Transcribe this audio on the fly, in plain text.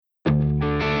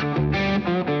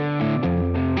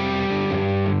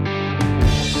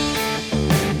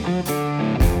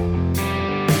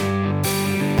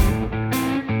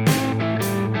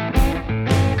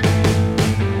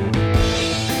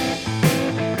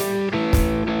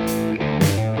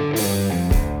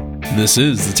This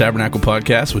is the Tabernacle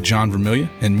Podcast with John Vermilya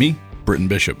and me, Britton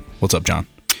Bishop. What's up, John?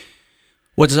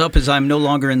 What's up is I'm no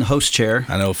longer in the host chair.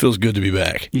 I know, it feels good to be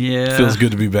back. Yeah. It feels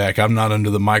good to be back. I'm not under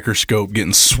the microscope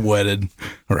getting sweated,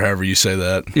 or however you say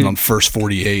that, on first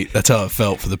 48. That's how it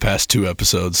felt for the past 2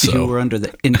 episodes. So. You were under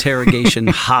the interrogation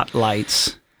hot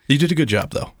lights. You did a good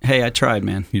job, though. Hey, I tried,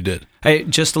 man. You did. Hey,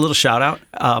 just a little shout out.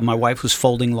 My wife was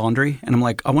folding laundry, and I'm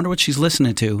like, I wonder what she's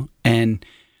listening to. And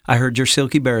I heard your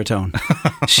silky baritone.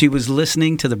 She was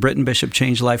listening to the Britton Bishop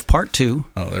Change Life Part 2.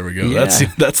 Oh, there we go. Yeah.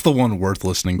 That's the one worth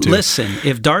listening to. Listen,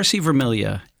 if Darcy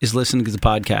Vermilya is listening to the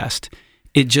podcast,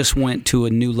 it just went to a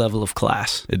new level of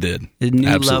class. It did. A new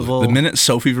Absolutely. level. The minute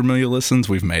Sophie Vermilya listens,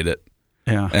 we've made it.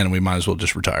 Yeah. And we might as well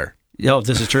just retire. Oh,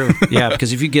 this is true. Yeah,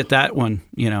 because if you get that one,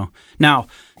 you know. Now,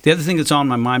 the other thing that's on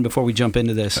my mind before we jump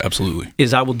into this Absolutely.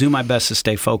 is I will do my best to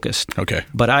stay focused. Okay.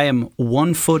 But I am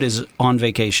 1 foot is on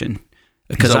vacation.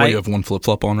 Is that why you have one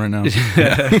flip-flop on right now?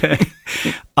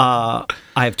 I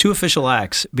have 2 official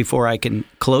acts before I can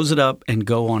close it up and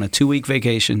go on a 2-week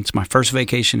vacation. It's my first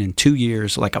vacation in 2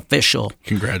 years, like official.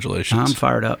 Congratulations. I'm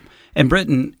fired up. And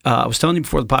Britton, I was telling you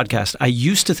before the podcast, I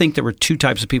used to think there were 2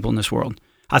 types of people in this world.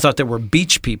 I thought there were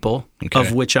beach people,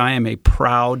 of which I am a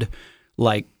proud,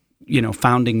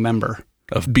 founding member.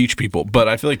 Of beach people, but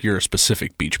I feel like you're a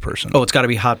specific beach person. Oh, it's got to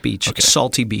be hot beach, okay.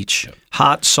 Salty beach, yep.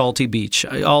 Hot, salty beach.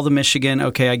 All the Michigan,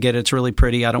 okay, I get it. It's really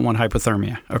pretty. I don't want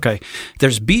hypothermia, okay?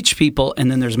 There's beach people, and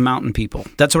then there's mountain people.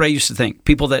 That's what I used to think.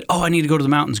 People that, I need to go to the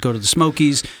mountains, go to the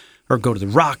Smokies, or go to the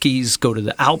Rockies, go to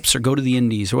the Alps, or go to the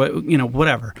Indies, or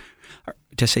whatever.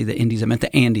 To say the Indies, I meant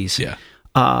the Andes. Yeah.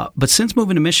 But since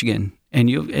moving to Michigan, and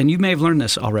you may have learned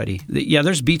this already,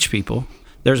 there's beach people,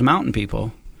 there's mountain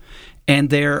people,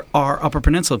 and there are Upper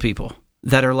Peninsula people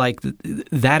that are like,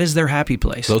 that is their happy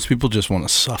place. Those people just want to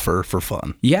suffer for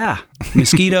fun. Yeah.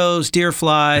 Mosquitoes, deer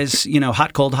flies,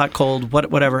 hot, cold,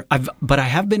 whatever. But I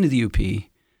have been to the UP,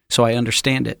 so I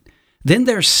understand it. Then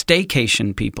there's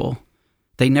staycation people.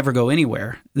 They never go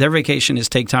anywhere. Their vacation is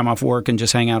take time off work and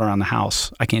just hang out around the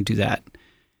house. I can't do that.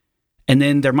 And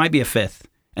then there might be a 5th,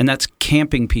 and that's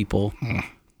camping people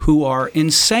who are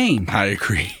insane. I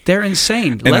agree. They're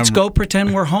insane. Let's go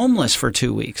pretend we're homeless for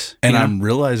 2 weeks. And I'm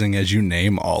realizing as you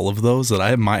name all of those that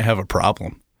I might have a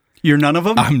problem. You're none of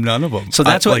them? I'm none of them. So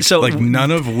that's none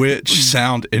of which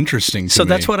sound interesting to me. So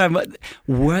that's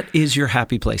what is your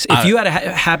happy place? If you had a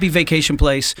happy vacation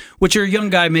place, which you're a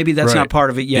young guy, maybe that's not part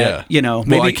of it yet. Yeah.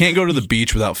 Maybe. Well, I can't go to the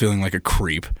beach without feeling like a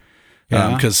creep.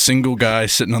 Because single guy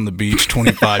sitting on the beach,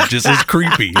 25, just is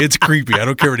creepy. It's creepy. I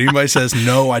don't care what anybody says.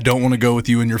 No, I don't want to go with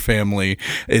you and your family.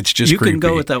 It's just creepy. You can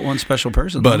go with that one special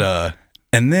person. But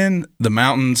and then the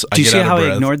mountains. Do you see how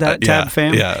he ignored that, Tab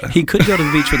fam? Yeah. He could go to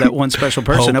the beach with that one special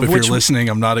person. Hope, if you're listening,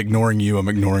 I'm not ignoring you. I'm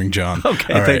ignoring John.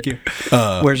 Okay, thank you.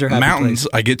 Where's your happy mountains?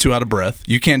 Place? I get too out of breath.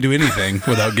 You can't do anything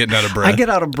without getting out of breath. I get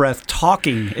out of breath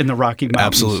talking in the Rocky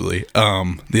Mountains. Absolutely.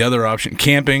 The other option,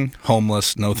 camping,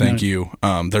 homeless. No, thank you.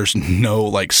 There's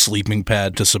no sleeping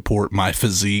pad to support my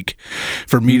physique.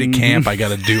 For me to camp, I got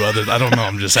to do other. I don't know.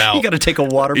 I'm just out. You got to take a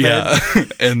water bed. Yeah,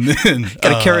 and then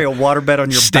got to carry a water bed on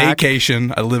your back. Staycation.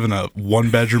 I live in a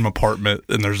 1-bedroom apartment,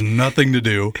 and there's nothing to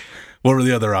do. What were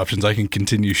the other options? I can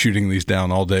continue shooting these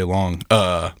down all day long.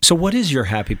 So what is your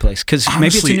happy place? Because maybe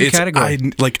it's a new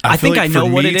category. I think I know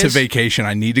what it is. To vacation,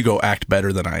 I need to go act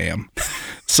better than I am.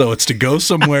 So it's to go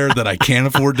somewhere that I can't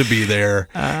afford to be there,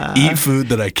 eat food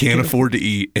that I can't afford to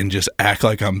eat, and just act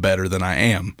like I'm better than I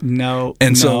am.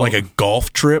 So like a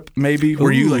golf trip maybe,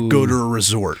 where you go to a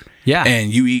resort. Yeah.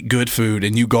 And you eat good food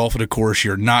and you golf at a course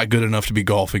you're not good enough to be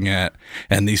golfing at.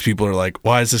 And these people are like,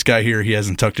 why is this guy here? He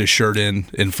hasn't tucked his shirt in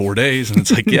 4 days. And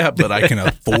it's like, yeah, but I can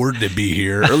afford to be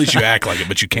here. Or at least you act like it,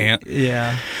 but you can't.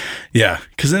 Yeah. Yeah.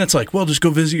 Because then it's like, well, just go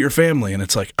visit your family. And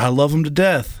it's like, I love them to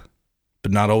death,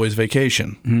 but not always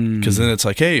vacation. Because then it's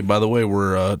like, hey, by the way,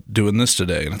 we're doing this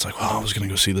today. And it's like, well, I was going to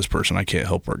go see this person. I can't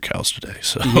help work cows today.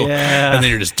 So, yeah. And then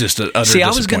you're just utter See, I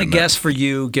was going to guess for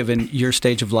you, given your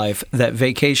stage of life, that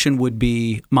vacation would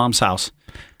be mom's house.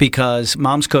 Because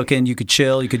mom's cooking, you could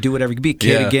chill, you could do whatever, you could be a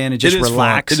kid again and just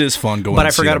relax. Fun. It is fun going. But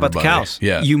I forgot about the cows.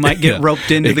 Yeah, you might get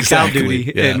roped into the cow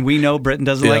duty, and we know Britton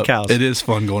doesn't like cows. It is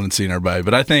fun going and seeing everybody.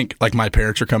 But I think my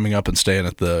parents are coming up and staying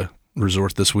at the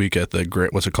resort this week at the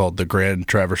what's it called, the Grand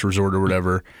Traverse Resort or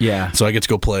whatever. Yeah. So I get to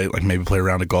go play maybe play a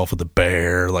round of golf with the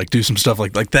bear, do some stuff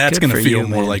like that's going to feel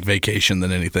more like vacation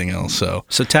than anything else. So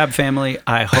Tab family,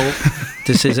 I hope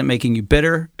this isn't making you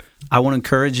bitter. I want to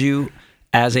encourage you.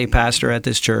 As a pastor at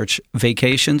this church,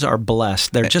 vacations are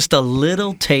blessed. They're just a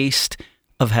little taste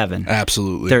of heaven.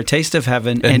 Absolutely. They're a taste of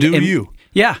heaven. And do you.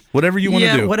 Yeah. Whatever you want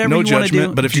to do. Whatever no you judgment, want to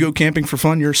do. But if you go camping for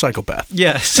fun, you're a psychopath.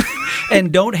 Yes.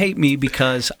 And don't hate me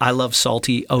because I love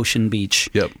salty ocean beach.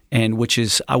 Yep. And which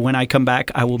is, when I come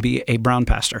back, I will be a brown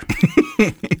pastor.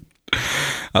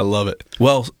 I love it.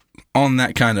 Well, on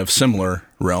that kind of similar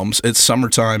realms, it's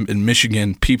summertime in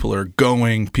Michigan. People are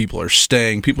going, people are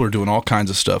staying, people are doing all kinds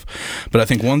of stuff. But I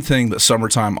think one thing that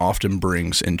summertime often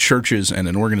brings in churches and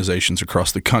in organizations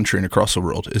across the country and across the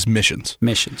world is missions.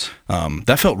 Missions.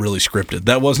 That felt really scripted.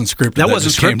 That wasn't scripted. That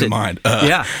wasn't just scripted. Came to mind.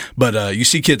 Yeah. But you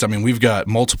see kids, I mean, we've got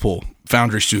multiple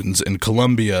Foundry students in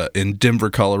Columbia, in Denver,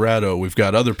 Colorado. We've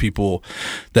got other people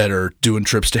that are doing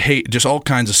trips to Haiti, just all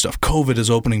kinds of stuff. COVID is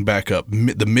opening back up.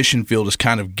 The mission field is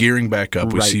kind of gearing back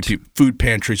up. We see food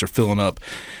pantries are filling up.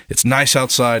 It's nice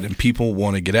outside, and people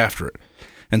want to get after it.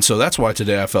 And so that's why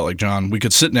today I felt like, John, we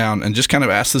could sit down and just kind of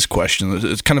ask this question.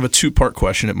 It's kind of a two-part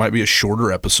question. It might be a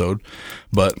shorter episode,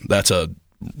 but that's a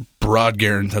broad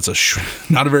guarantee. That's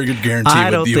not a very good guarantee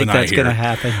I with you and I here. I don't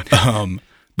think that's going to happen.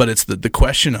 But it's the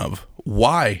question of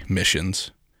why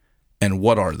missions and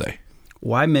what are they?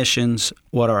 Why missions?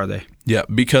 What are they? Yeah,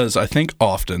 because I think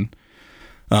often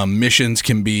missions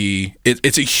can be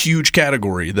it's a huge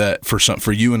category that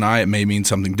for you and I it may mean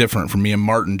something different. For me and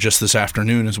Martin, just this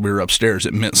afternoon as we were upstairs,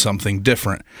 it meant something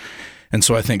different. And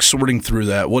so I think sorting through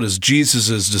that, what is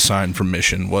Jesus' design for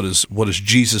mission? What does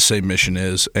Jesus say mission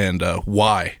is? And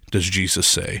why does Jesus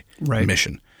say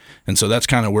mission? And so that's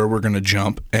kind of where we're going to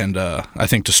jump. And I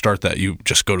think to start that, you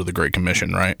just go to the Great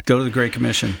Commission, right? Go to the Great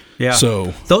Commission. Yeah.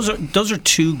 So those are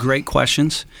two great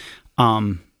questions.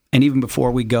 And even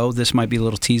before we go, this might be a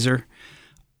little teaser.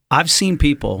 I've seen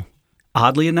people,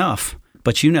 oddly enough,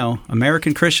 but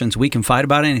American Christians, we can fight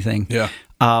about anything. Yeah.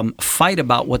 Fight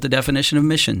about what the definition of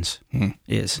missions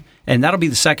is, and that'll be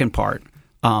the second part.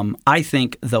 I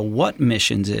think the what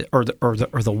missions is, or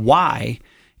the why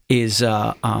is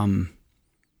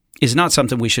not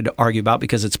something we should argue about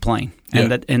because it's plain,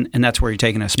 and that's where you're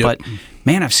taking us. Yep. But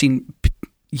man, I've seen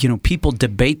people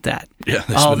debate that. Yeah,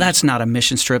 that's not a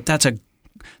mission trip. That's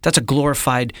a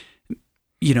glorified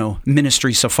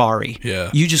ministry safari.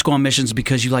 Yeah. You just go on missions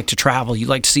because you like to travel, you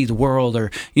like to see the world, or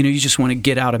you just want to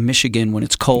get out of Michigan when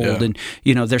it's cold.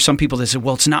 Yeah. And there's some people that say,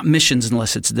 well, it's not missions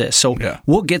unless it's this. So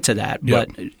we'll get to that. Yep.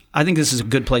 But I think this is a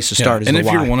good place to start. And if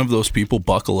you're one of those people,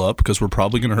 buckle up because we're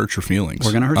probably going to hurt your feelings.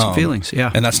 We're going to hurt some feelings.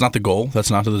 Yeah. And that's not the goal. That's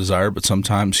not the desire. But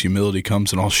sometimes humility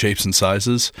comes in all shapes and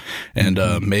sizes. And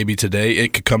maybe today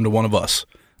it could come to one of us.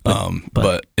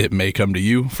 But it may come to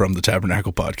you from the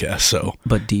Tabernacle podcast. So,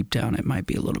 but deep down, it might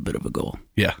be a little bit of a goal.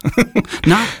 Yeah,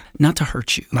 not to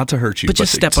hurt you, but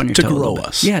just step on your toe to grow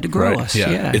us. Yeah, to grow us.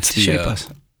 Yeah, it's the shape us.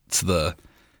 It's the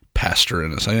pastor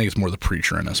in us. I think it's more the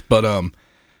preacher in us. But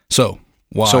so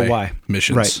why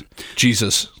missions? Right.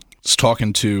 Jesus is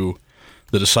talking to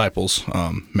the disciples.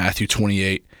 Matthew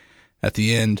 28 at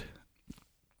the end,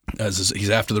 as he's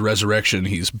after the resurrection,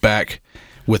 he's back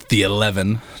with the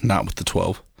 11, not with the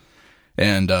 12.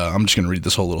 And I'm just going to read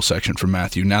this whole little section from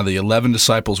Matthew. Now the 11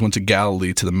 disciples went to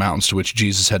Galilee to the mountains to which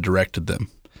Jesus had directed them.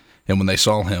 And when they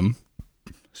saw him,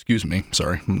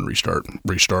 sorry, I'm going to restart.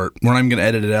 We're not even going to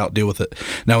edit it out, deal with it.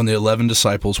 Now when the 11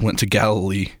 disciples went to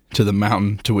Galilee to the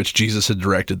mountain to which Jesus had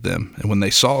directed them, and when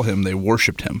they saw him, they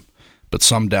worshipped him, but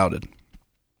some doubted.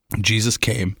 Jesus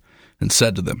came and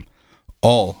said to them,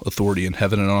 all authority in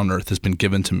heaven and on earth has been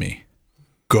given to me.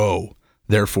 Go,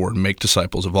 therefore, make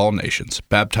disciples of all nations,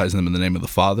 baptizing them in the name of the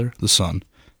Father, the Son,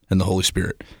 and the Holy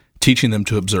Spirit, teaching them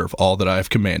to observe all that I have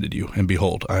commanded you. And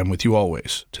behold, I am with you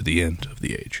always to the end of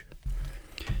the age.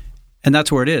 And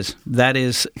that's where it is. That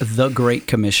is the Great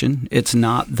Commission. It's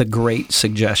not the Great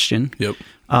Suggestion. Yep.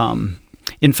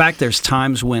 In fact, there's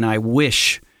times when I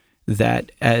wish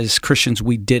that as Christians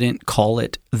we didn't call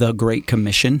it the Great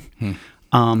Commission.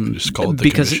 Just call it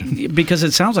the commission. Because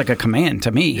it sounds like a command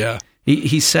to me. Yeah.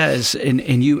 He says,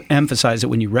 and you emphasize it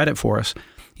when you read it for us,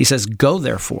 he says, go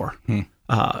therefore.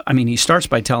 He starts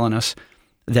by telling us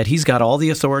that he's got all the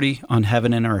authority on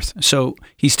heaven and earth. So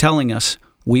he's telling us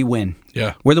we win.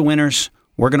 Yeah. We're the winners.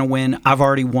 We're going to win. I've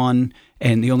already won.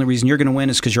 And the only reason you're going to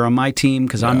win is because you're on my team,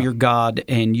 because I'm your God,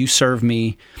 and you serve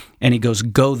me. And he goes,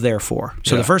 go therefore.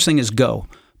 So the first thing is go.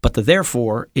 But the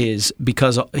therefore is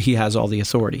because he has all the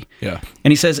authority. Yeah.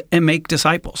 And he says, and make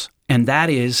disciples. And that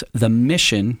is the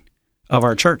mission of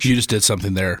our church. You just did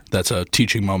something there that's a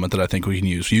teaching moment that I think we can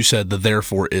use. You said the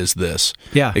therefore is this.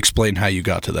 Yeah. Explain how you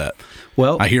got to that.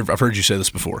 Well, I've heard you say this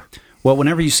before. Well,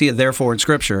 whenever you see a therefore in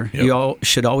Scripture, you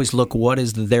should always look, what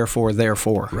is the therefore?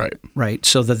 Right. Right.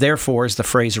 So the therefore is the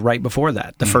phrase right before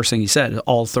that. The first thing he said,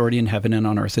 all authority in heaven and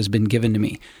on earth has been given to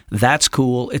me. That's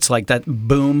cool. It's like that,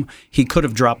 boom, he could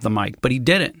have dropped the mic, but he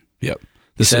didn't. Yep.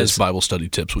 This is Bible Study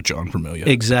Tips with John Vermilya.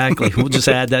 Exactly. We'll just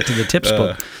add that to the tips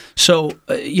book. So,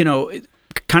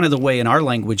 kind of the way in our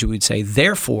language we would say,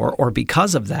 therefore, or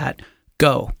because of that,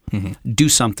 go, do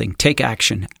something, take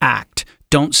action, act.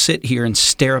 Don't sit here and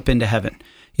stare up into heaven.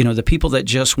 The people that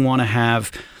just want to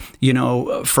have,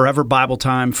 forever Bible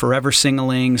time, forever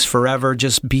sing-alings, forever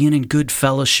just being in good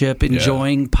fellowship,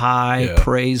 enjoying pie,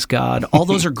 praise God. All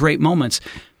those are great moments.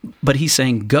 But he's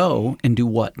saying go and do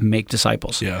what? Make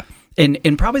disciples. Yeah.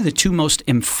 And probably the two most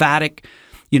emphatic,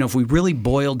 if we really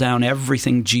boil down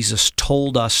everything Jesus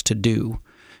told us to do,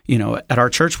 at our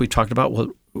church we talked about,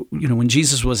 when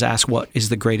Jesus was asked what is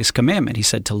the greatest commandment, he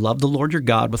said to love the Lord your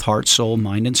God with heart, soul,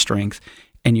 mind, and strength,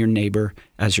 and your neighbor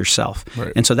as yourself.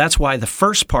 Right. And so that's why the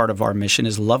first part of our mission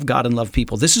is love God and love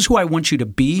people. This is who I want you to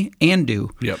be and do.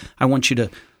 Yep. I want you to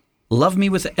love me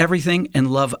with everything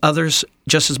and love others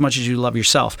just as much as you love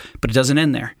yourself. But it doesn't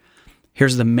end there.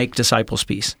 Here's the make disciples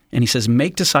piece. And he says,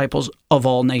 make disciples of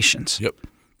all nations. Yep.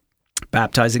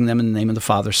 Baptizing them in the name of the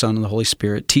Father, Son, and the Holy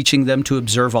Spirit, teaching them to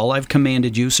observe all I've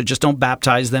commanded you. So just don't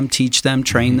baptize them, teach them,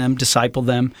 train them, disciple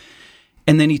them.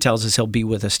 And then he tells us he'll be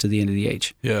with us to the end of the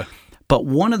age. Yeah. But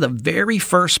one of the very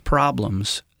first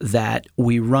problems that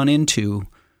we run into,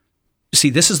 see,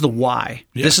 this is the why.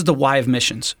 Yeah. This is the why of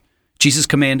missions. Jesus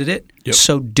commanded it,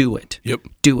 so do it. Yep.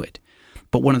 Do it.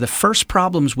 But one of the first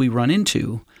problems we run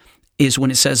into is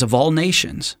when it says of all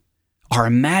nations, our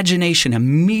imagination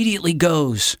immediately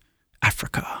goes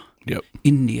Africa,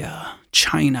 India,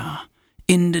 China,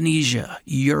 Indonesia,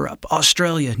 Europe,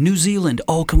 Australia, New Zealand.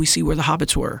 Oh, can we see where the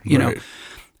hobbits were? You know,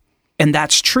 and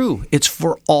that's true. It's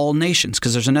for all nations,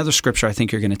 because there's another scripture I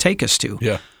think you're going to take us to.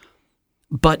 Yeah.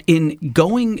 But in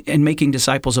going and making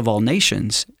disciples of all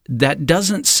nations, that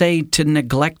doesn't say to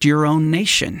neglect your own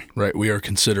nation. Right. We are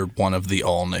considered one of the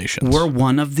all nations. We're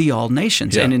one of the all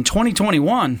nations. Yeah. And in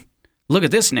 2021, look at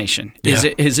this nation.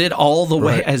 Is it all the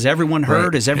way? Has everyone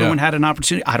heard? Has everyone had an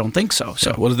opportunity? I don't think so.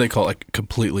 So what do they call it? Like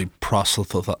completely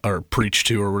proselytize or preach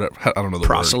to or whatever? I don't know the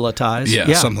proselytize. word.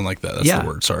 Yeah, something like that. That's the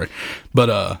word. Sorry.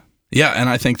 But yeah, and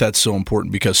I think that's so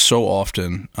important because so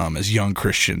often as young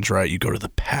Christians, right, you go to the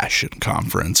Passion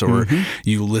Conference or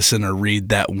you listen or read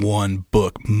that one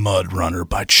book, Mud Runner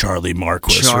by Charlie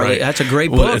Marquis, right? That's a great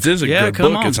book. Well, it is a good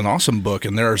book. It's an awesome book,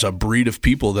 and there's a breed of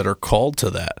people that are called to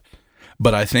that.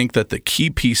 But I think that the key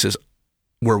piece is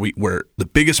where the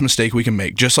biggest mistake we can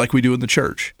make, just like we do in the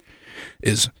church,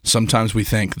 is sometimes we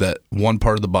think that one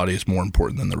part of the body is more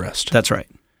important than the rest. That's right.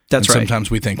 Sometimes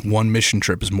we think one mission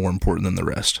trip is more important than the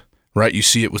rest. Right? You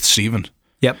see it with Stephen.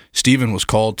 Yep. Stephen was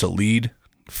called to lead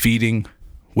feeding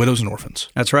widows and orphans.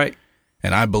 That's right.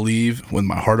 And I believe with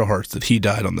my heart of hearts that he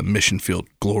died on the mission field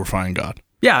glorifying God.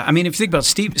 Yeah. I mean, if you think about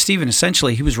Stephen,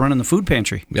 essentially, he was running the food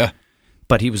pantry. Yeah.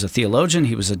 But he was a theologian.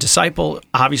 He was a disciple.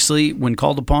 Obviously, when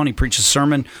called upon, he preached a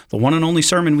sermon. The one and only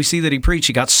sermon we see that he preached,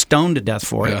 he got stoned to death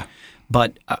for it.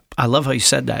 But I love how you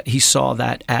said that. He saw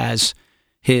that as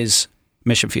his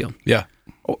mission field. Yeah.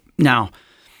 Now,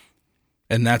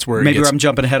 and that's where maybe I'm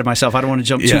jumping ahead of myself. I don't want to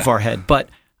jump too far ahead. But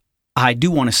I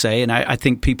do want to say, and I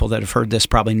think people that have heard this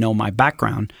probably know my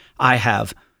background.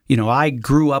 I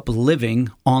grew up living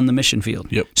on the mission field.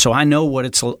 Yep. So I know what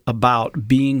it's about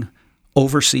being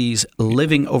overseas,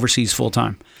 living overseas full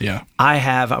time. Yeah.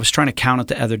 I was trying to count it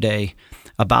the other day,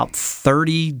 about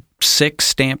 36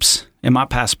 stamps in my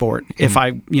passport. If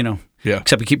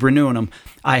except we keep renewing them.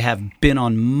 I have been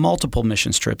on multiple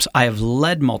missions trips. I have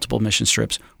led multiple missions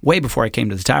trips way before I came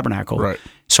to the Tabernacle. Right.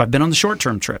 So I've been on the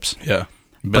short-term trips. Yeah.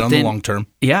 Been on the long-term.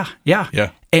 Yeah.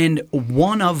 And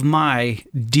one of my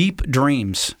deep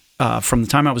dreams from the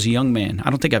time I was a young man,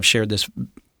 I don't think I've shared this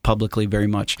publicly very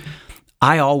much,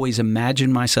 I always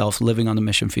imagined myself living on the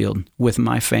mission field with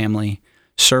my family,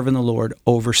 serving the Lord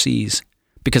overseas,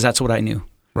 because that's what I knew.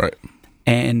 Right.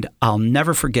 And I'll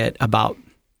never forget about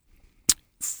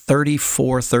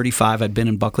 34, 35, I'd been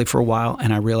in Buckley for a while,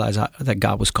 and I realized that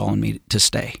God was calling me to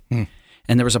stay. And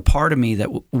there was a part of me that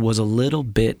was a little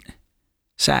bit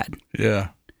sad. Yeah.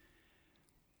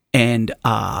 And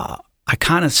I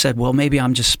kind of said, well, maybe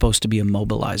I'm just supposed to be a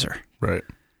mobilizer. Right.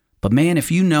 But man, if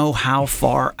you know how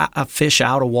far a fish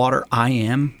out of water I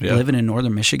am living in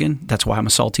northern Michigan, that's why I'm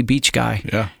a salty beach guy.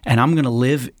 Yeah. And I'm going to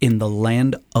live in the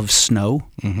land of snow.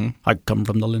 I come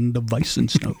from the land of ice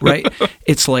and snow, right?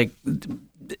 It's like,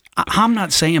 I'm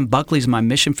not saying Buckley's my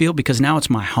mission field because now it's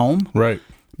my home. Right.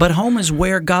 But home is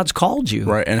where God's called you.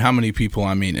 Right. And how many people,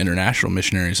 international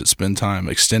missionaries that spend time,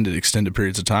 extended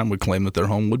periods of time, would claim that their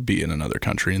home would be in another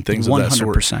country and things 100%. Of that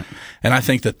sort. 100%. And I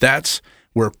think that's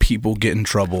where people get in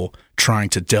trouble trying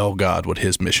to tell God what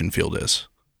his mission field is.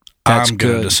 I'm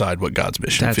going to decide what God's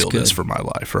mission field is for my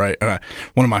life, right? And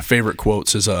one of my favorite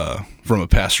quotes is from a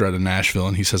pastor out of Nashville,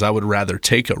 and he says, "I would rather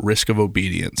take a risk of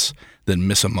obedience than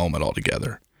miss a moment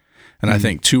altogether." And I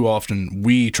think too often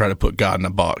we try to put God in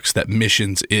a box that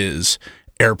missions is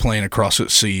airplane across the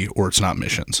sea, or it's not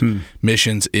missions.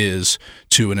 Missions is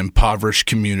to an impoverished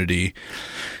community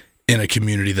in a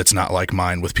community that's not like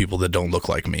mine with people that don't look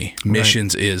like me.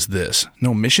 Missions is this.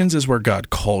 No, missions is where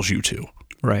God calls you to.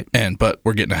 Right. But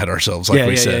we're getting ahead of ourselves, like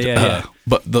we said. Yeah.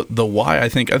 But the why, I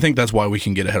think that's why we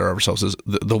can get ahead of ourselves is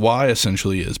the why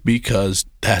essentially is because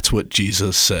that's what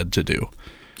Jesus said to do.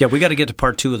 Yeah, we got to get to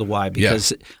part 2 of the why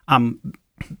because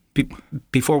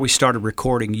before we started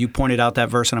recording, you pointed out that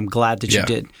verse, and I'm glad that you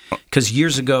did. Because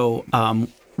years ago,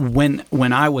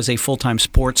 when I was a full-time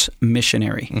sports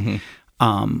missionary,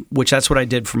 which that's what I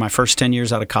did for my first 10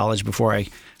 years out of college before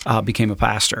I became a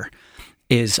pastor,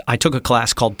 is I took a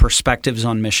class called Perspectives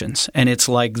on Missions, and it's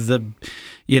like the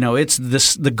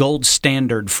gold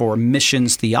standard for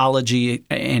missions theology,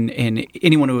 and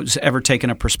anyone who's ever taken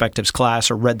a Perspectives class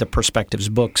or read the Perspectives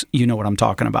books, you know what I'm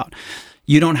talking about.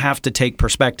 You don't have to take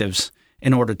Perspectives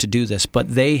in order to do this,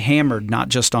 but they hammered not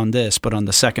just on this, but on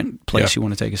the second place you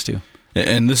want to take us to.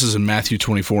 And this is in Matthew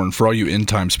 24, and for all you end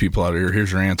times people out here,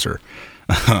 here's your answer.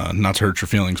 Not to hurt your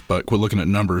feelings, but quit looking at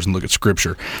numbers and look at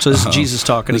Scripture. So this is Jesus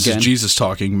talking again. This is Jesus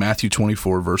talking, Matthew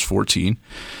 24, verse 14.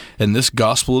 "And this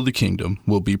gospel of the kingdom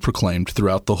will be proclaimed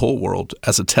throughout the whole world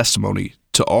as a testimony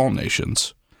to all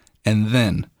nations, and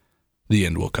then the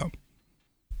end will come."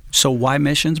 So why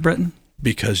missions, Britton?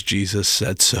 Because Jesus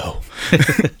said so.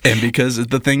 And because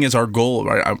the thing is, our goal,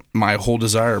 right? My whole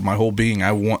desire, my whole being,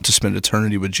 I want to spend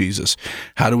eternity with Jesus.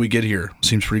 How do we get here?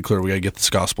 Seems pretty clear. We got to get this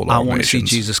gospel to all nations. I want to see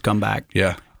Jesus come back.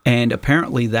 Yeah. And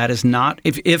apparently that is not,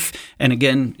 if and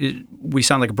again, we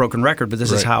sound like a broken record, but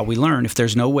this is how we learn. If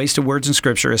there's no wasted words in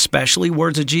Scripture, especially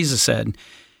words that Jesus said,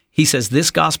 he says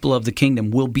this gospel of the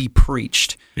kingdom will be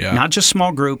preached, not just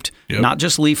small grouped, not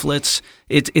just leaflets.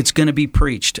 It's going to be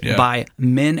preached by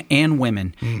men and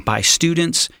women, by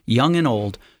students, young and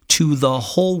old, to the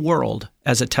whole world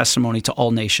as a testimony to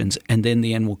all nations, and then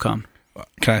the end will come.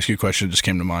 Can I ask you a question that just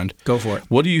came to mind? Go for it.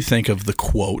 What do you think of the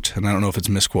quote, and I don't know if it's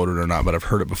misquoted or not, but I've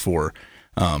heard it before,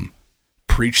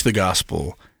 preach the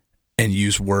gospel and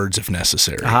use words if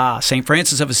necessary? St.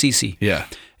 Francis of Assisi. Yeah.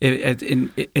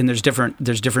 And there's different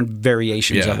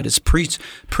variations of it. It's preach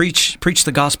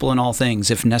the gospel in all things.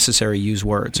 If necessary, use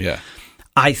words. Yeah.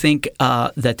 I think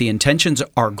that the intentions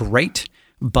are great,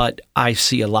 but I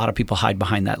see a lot of people hide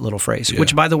behind that little phrase,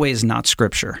 which, by the way, is not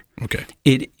Scripture. Okay.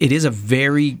 It is a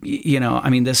very,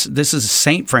 this is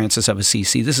St. Francis of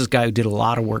Assisi. This is a guy who did a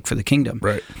lot of work for the kingdom.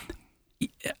 Right.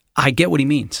 I get what he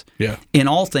means. Yeah. In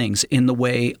all things, in the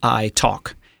way I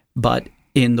talk, but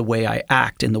in the way I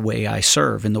act, in the way I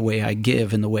serve, in the way I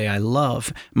give, in the way I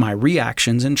love, my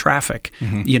reactions in traffic,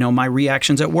 my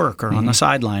reactions at work or on the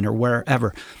sideline or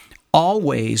wherever.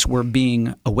 Always we're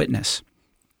being a witness.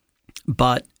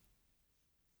 But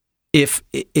if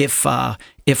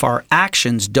our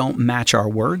actions don't match our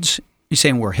words, you're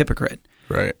saying we're a hypocrite.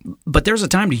 Right. But there's a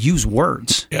time to use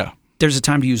words. Yeah. There's a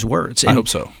time to use words. And, I hope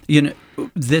so.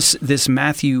 This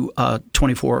Matthew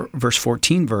 24 verse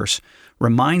 14 verse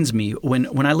reminds me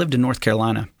when I lived in North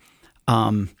Carolina,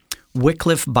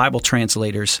 Wycliffe Bible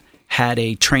translators had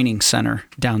a training center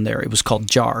down there. It was called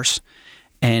JARS,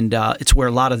 and it's where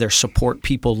a lot of their support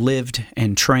people lived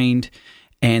and trained.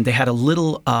 And they had a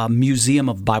little museum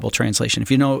of Bible translation. If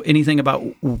you know anything about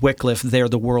Wycliffe, they're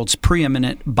the world's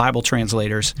preeminent Bible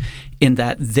translators in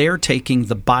that they're taking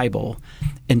the Bible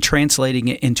and translating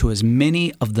it into as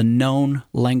many of the known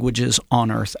languages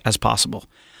on earth as possible.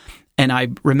 And I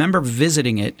remember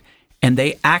visiting it, and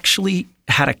they actually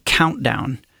had a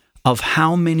countdown of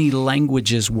how many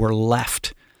languages were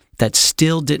left that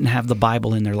still didn't have the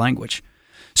Bible in their language.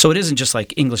 So it isn't just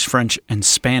like English, French, and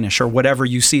Spanish or whatever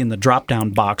you see in the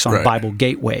drop-down box on Bible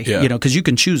Gateway, because you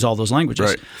can choose all those languages.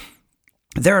 Right.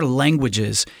 There are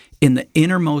languages in the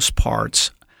innermost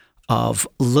parts of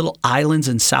little islands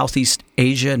in Southeast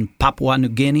Asia and Papua New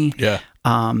Guinea,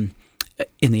 in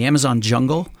the Amazon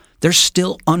jungle. There's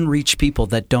still unreached people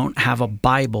that don't have a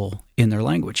Bible in their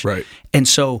language. Right. And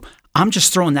so I'm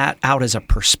just throwing that out as a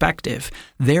perspective.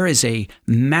 There is a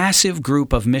massive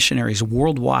group of missionaries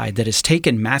worldwide that has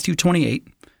taken Matthew 28,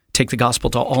 take the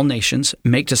gospel to all nations,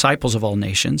 make disciples of all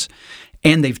nations,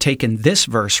 and they've taken this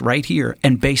verse right here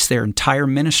and based their entire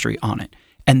ministry on it.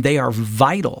 And they are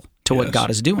vital to what God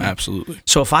is doing. Absolutely.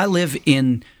 So if I live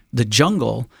in the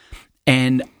jungle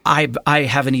And I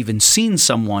haven't even seen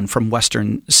someone from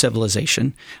Western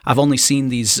civilization. I've only seen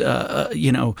these,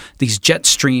 these jet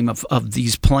stream of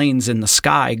these planes in the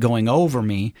sky going over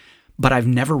me, but I've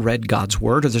never read God's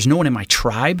word, or there's no one in my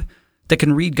tribe that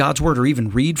can read God's word, or even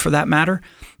read for that matter.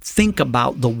 Think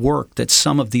about the work that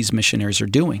some of these missionaries are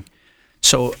doing.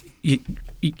 So you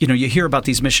hear about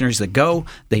these missionaries that go,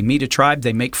 they meet a tribe,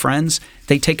 they make friends,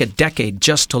 they take a decade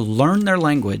just to learn their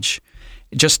language,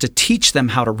 just to teach them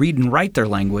how to read and write their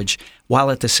language,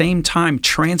 while at the same time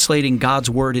translating God's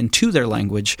word into their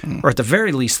language, or at the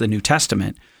very least the New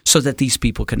Testament, so that these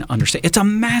people can understand. It's a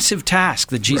massive task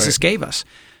that Jesus gave us,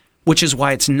 which is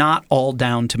why it's not all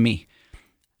down to me.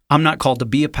 I'm not called to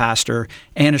be a pastor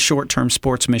and a short-term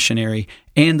sports missionary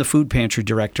and the food pantry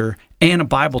director and a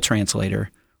Bible translator.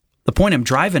 The point I'm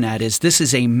driving at is this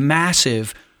is a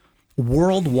massive,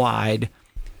 worldwide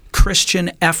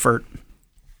Christian effort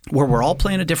where we're all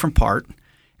playing a different part,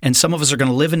 and some of us are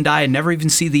going to live and die and never even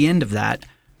see the end of that.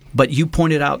 But you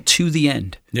pointed out to the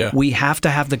end. Yeah. We have to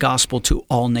have the gospel to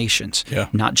all nations,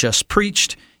 not just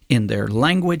preached in their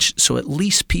language, so at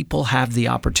least people have the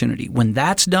opportunity. When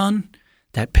that's done,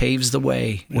 that paves the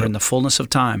way where in the fullness of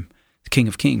time, the King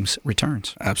of Kings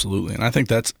returns. Absolutely. And I think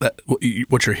that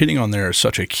what you're hitting on there is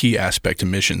such a key aspect of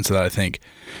missions that I think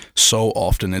so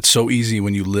often it's so easy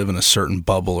when you live in a certain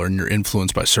bubble and you're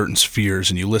influenced by certain spheres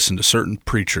and you listen to certain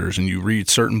preachers and you read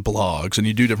certain blogs and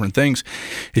you do different things,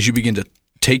 is you begin to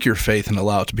take your faith and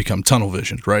allow it to become tunnel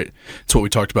visioned, right? It's what we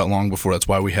talked about long before. That's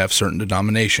why we have certain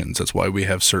denominations. That's why we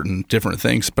have certain different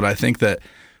things. But I think that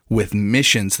with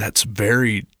missions, that's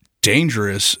very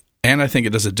dangerous, and I think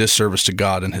it does a disservice to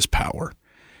God and his power,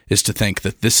 is to think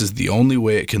that this is the only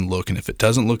way it can look, and if it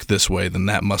doesn't look this way, then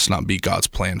that must not be God's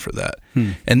plan for that.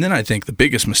 And then I think the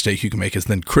biggest mistake you can make is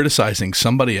then criticizing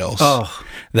somebody else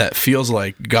that feels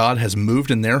like God has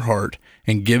moved in their heart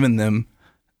and given them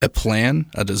a plan,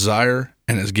 a desire,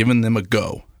 and has given them a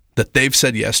go that they've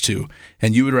said yes to,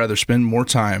 and you would rather spend more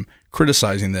time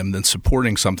criticizing them than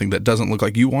supporting something that doesn't look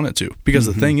like you want it to. Because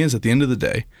the thing is, at the end of the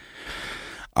day,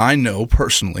 I know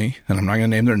personally, and I'm not going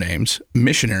to name their names,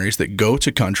 missionaries that go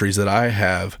to countries that I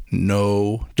have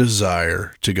no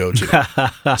desire to go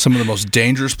to. Some of the most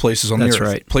dangerous places on the earth.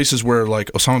 Right. Places where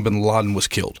like Osama bin Laden was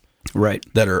killed. Right.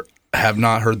 That have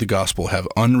not heard the gospel, have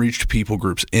unreached people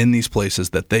groups in these places,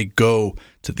 that they go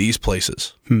to these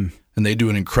places. And they do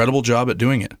an incredible job at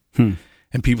doing it.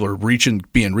 And people are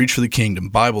being reached for the kingdom,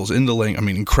 Bibles into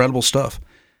language, incredible stuff.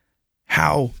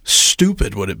 How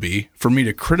stupid would it be for me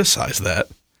to criticize that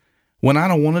when I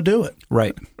don't want to do it?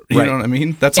 Right. You know what I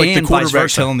mean? That's like the quarterback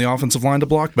telling the offensive line to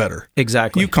block better.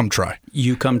 Exactly. You come try.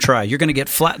 You're going to get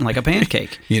flattened like a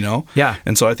pancake. Yeah.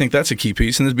 And so I think that's a key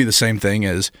piece. And it'd be the same thing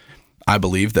as I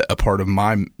believe that a part of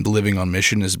my living on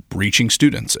mission is reaching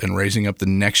students and raising up the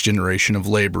next generation of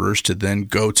laborers to then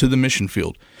go to the mission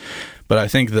field. But I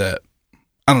think that,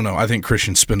 I think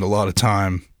Christians spend a lot of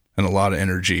time and a lot of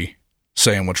energy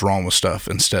saying what's wrong with stuff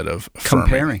instead of affirming.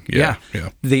 Comparing. Yeah.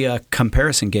 The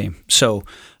comparison game. So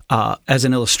as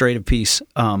an illustrative piece,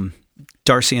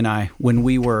 Darcy and I, when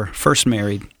we were first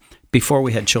married, before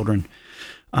we had children,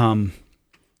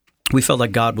 we felt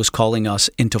like God was calling us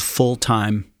into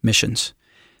full-time missions.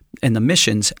 And the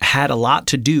missions had a lot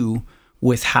to do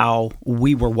with how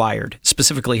we were wired,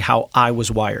 specifically how I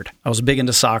was wired. I was big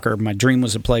into soccer. My dream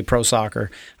was to play pro soccer.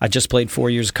 I just played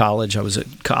 4 years of college. I was a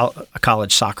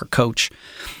college soccer coach.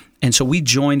 And so we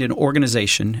joined an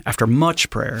organization after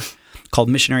much prayer called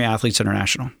Missionary Athletes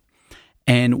International.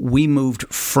 And we moved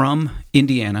from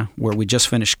Indiana, where we just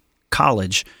finished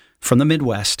college, from the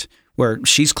Midwest, where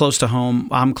she's close to home,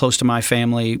 I'm close to my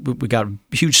family. We got a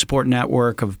huge support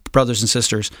network of brothers and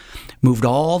sisters. Moved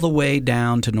all the way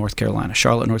down to North Carolina,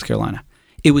 Charlotte, North Carolina.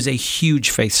 It was a huge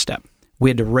faith step. We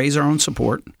had to raise our own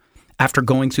support. After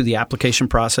going through the application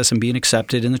process and being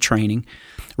accepted in the training,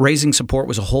 raising support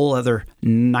was a whole other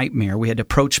nightmare. We had to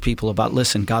approach people about,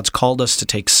 listen, God's called us to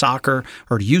take soccer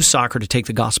or to use soccer to take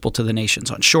the gospel to the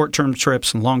nations on short-term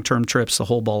trips and long-term trips, the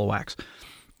whole ball of wax.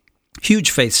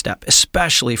 Huge faith step,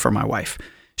 especially for my wife.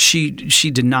 She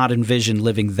did not envision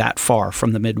living that far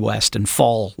from the Midwest and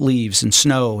fall leaves and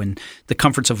snow and the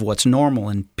comforts of what's normal.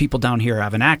 And people down here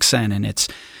have an accent, and it's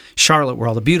Charlotte where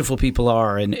all the beautiful people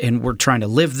are, and we're trying to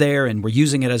live there, and we're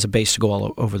using it as a base to go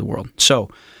all over the world. So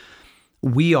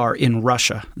we are in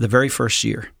Russia the very first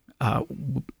year.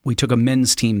 We took a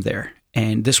men's team there,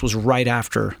 and this was right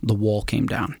after the wall came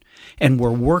down. And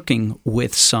we're working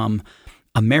with some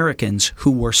Americans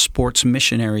who were sports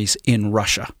missionaries in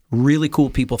Russia. Really cool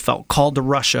people, felt called to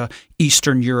Russia,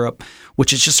 Eastern Europe,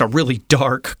 which is just a really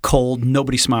dark, cold,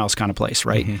 nobody smiles kind of place,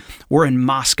 right? Mm-hmm. We're in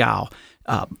Moscow,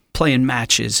 playing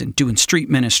matches and doing street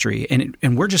ministry,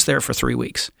 and we're just there for 3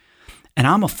 weeks. And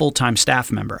I'm a full-time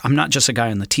staff member. I'm not just a guy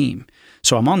on the team.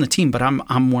 So I'm on the team, but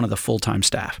I'm one of the full-time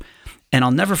staff. And I'll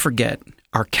never forget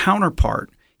our counterpart.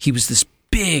 He was this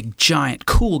big, giant,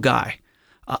 cool guy.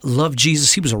 Loved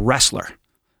Jesus. He was a wrestler.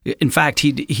 In fact,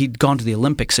 he'd gone to the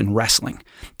Olympics in wrestling,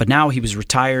 but now he was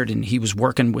retired and he was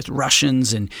working with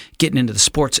Russians and getting into the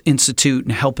Sports Institute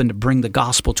and helping to bring the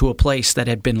gospel to a place that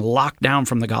had been locked down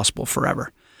from the gospel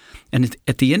forever. And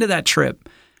at the end of that trip,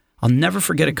 I'll never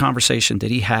forget a conversation that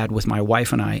he had with my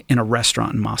wife and I in a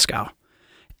restaurant in Moscow.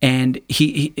 And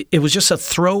it was just a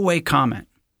throwaway comment.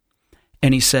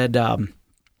 And he said,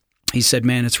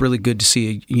 man, it's really good to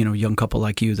see a young couple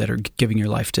like you that are giving your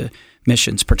life to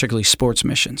missions, particularly sports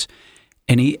missions.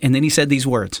 And then he said these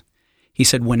words. He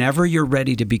said, whenever you're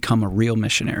ready to become a real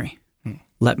missionary,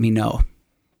 let me know.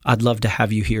 I'd love to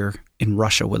have you here in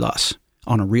Russia with us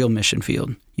on a real mission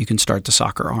field. You can start the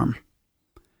soccer arm.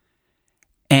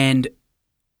 And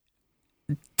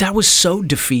that was so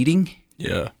defeating.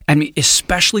 Yeah. I mean,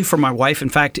 especially for my wife. In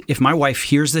fact, if my wife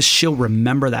hears this, she'll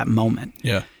remember that moment.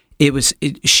 Yeah.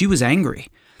 She was angry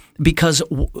because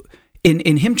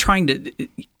in him trying to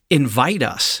invite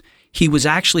us, he was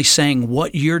actually saying,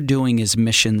 what you're doing is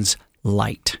missions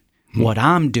light. What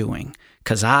I'm doing,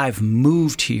 because I've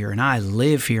moved here and I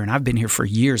live here and I've been here for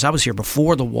years. I was here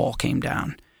before the wall came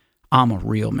down. I'm a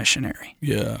real missionary.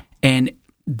 Yeah. And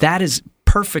that is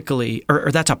perfectly, or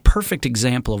that's a perfect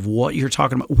example of what you're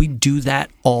talking about. We do that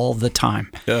all the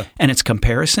time. Yeah. And it's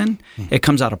comparison. It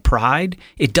comes out of pride.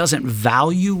 It doesn't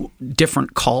value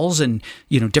different calls and,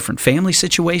 different family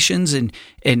situations.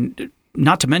 And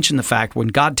not to mention the fact when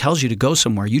God tells you to go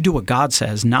somewhere, you do what God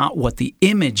says, not what the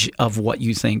image of what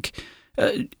you think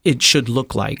it should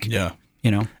look like. Yeah.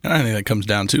 And I think that comes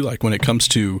down to, like, when it comes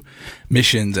to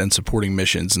missions and supporting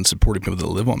people that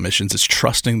live on missions, it's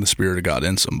trusting the Spirit of God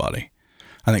in somebody.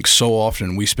 I think so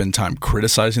often we spend time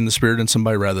criticizing the Spirit in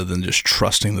somebody rather than just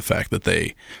trusting the fact that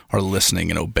they are listening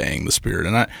and obeying the Spirit.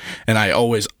 And I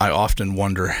often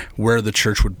wonder where the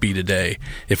church would be today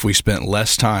if we spent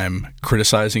less time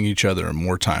criticizing each other and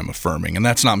more time affirming. And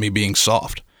that's not me being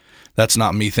soft. That's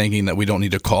not me thinking that we don't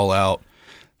need to call out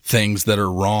things that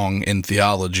are wrong in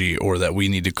theology or that we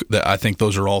need to, that I think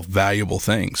those are all valuable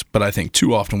things. But I think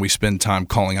too often we spend time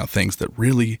calling out things that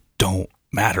really don't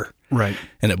matter. Right.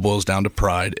 And it boils down to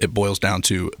pride. It boils down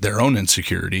to their own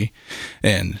insecurity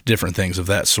and different things of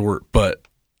that sort. But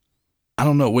I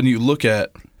don't know, when you look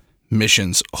at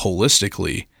missions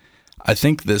holistically, I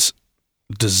think this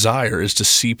desire is to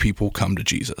see people come to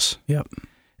Jesus. Yep.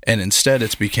 And instead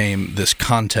it's became this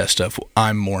contest of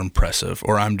I'm more impressive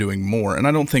or I'm doing more. And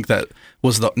I don't think that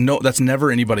was that's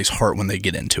never anybody's heart when they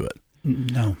get into it.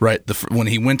 No. Right. When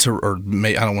he went to,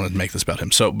 I don't want to make this about him.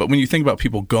 But when you think about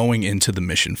people going into the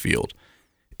mission field,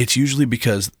 it's usually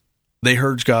because they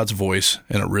heard God's voice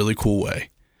in a really cool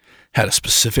way, had a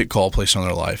specific call placed on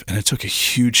their life, and it took a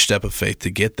huge step of faith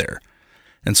to get there.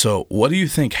 And so what do you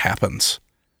think happens?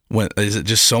 Is it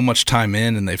just so much time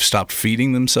in and they've stopped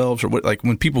feeding themselves? Or what, like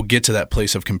when people get to that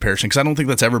place of comparison, because I don't think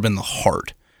that's ever been the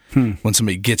heart when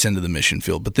somebody gets into the mission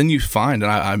field. But then you find,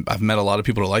 and I've met a lot of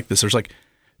people who are like this, there's like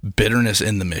bitterness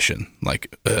in the mission.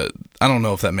 Like, I don't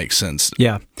know if that makes sense.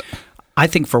 Yeah. I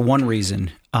think for one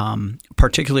reason,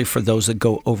 particularly for those that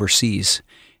go overseas,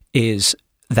 is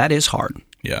that is hard.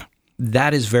 Yeah.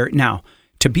 That is now,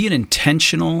 to be an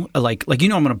intentional, I'm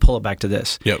going to pull it back to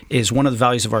this, is one of the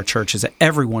values of our church is that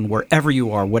everyone, wherever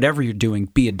you are, whatever you're doing,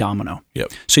 be a domino.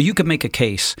 Yep. So you could make a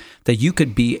case that you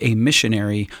could be a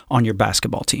missionary on your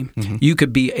basketball team. Mm-hmm. You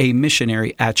could be a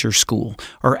missionary at your school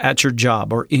or at your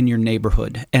job or in your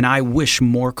neighborhood. And I wish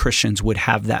more Christians would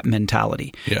have that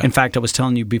mentality. Yeah. In fact, I was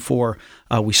telling you before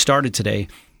we started today,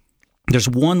 there's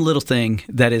one little thing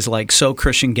that is like so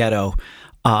Christian ghetto,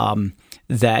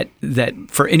 that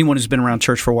for anyone who's been around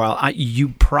church for a while,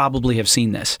 you probably have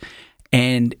seen this.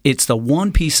 And it's the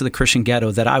one piece of the Christian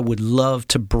ghetto that I would love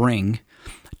to bring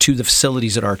to the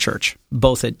facilities at our church,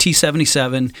 both at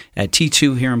T77, at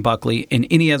T2 here in Buckley, and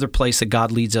any other place that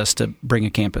God leads us to bring a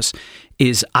campus,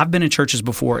 is I've been in churches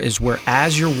before, is where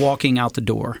as you're walking out the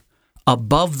door,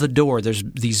 above the door, there's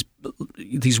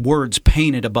these words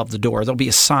painted above the door. There'll be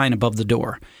a sign above the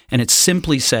door, and it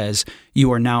simply says,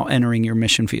 "You are now entering your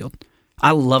mission field."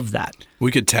 I love that.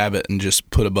 We could tab it and just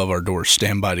put above our door,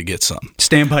 "Stand by to get some."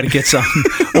 Stand by to get some.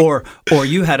 or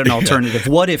you had an alternative.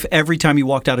 What if every time you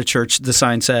walked out of church, the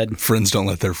sign said, "Friends don't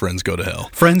let their friends go to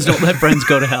hell." Friends don't let friends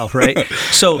go to hell, right?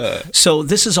 So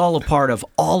this is all a part of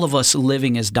all of us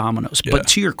living as dominoes. Yeah. But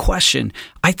to your question,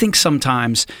 I think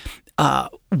sometimes,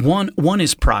 One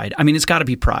is pride. I mean, it's got to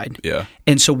be pride. Yeah.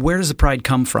 And so where does the pride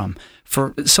come from?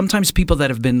 For sometimes people that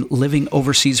have been living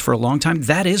overseas for a long time,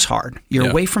 that is hard. You're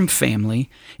away from family.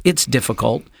 It's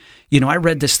difficult. I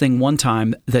read this thing one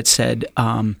time that said,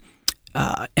 and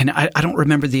I don't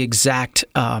remember the exact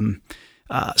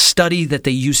study that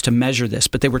they used to measure this,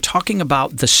 but they were talking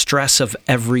about the stress of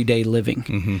everyday living.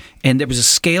 Mm-hmm. And there was a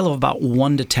scale of about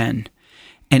 1 to 10.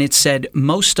 And it said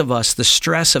most of us, the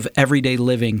stress of everyday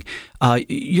living,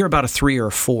 you're about a 3 or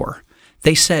a 4.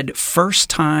 They said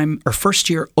first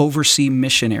year overseas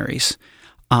missionaries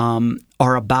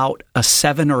are about a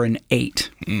 7 or an 8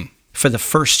 for the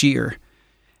first year,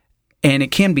 and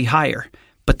it can be higher.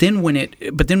 But then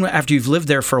after you've lived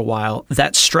there for a while,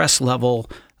 that stress level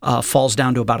falls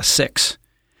down to about a 6.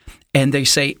 And they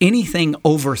say anything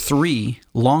over 3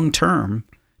 long term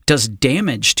does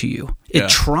damage to you. It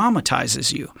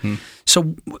traumatizes you.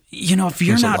 So, if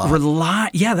you're not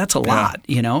that's a lot,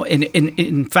 And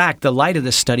in fact, the light of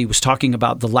this study was talking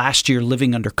about the last year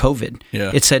living under COVID.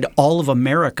 Yeah. It said all of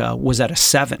America was at a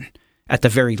 7, at the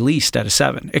very least at a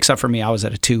 7, except for me. I was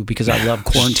at a 2 because I love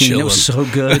quarantine. It was so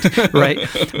good, right?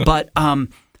 But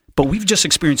we've just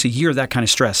experienced a year of that kind of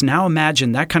stress. Now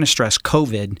imagine that kind of stress,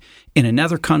 COVID, in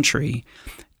another country,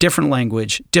 different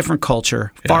language, different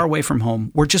culture, far away from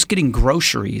home. We're just getting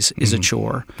groceries is a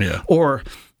chore. Yeah. Or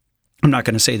I'm not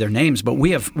going to say their names, but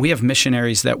we have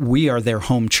missionaries that we are their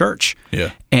home church.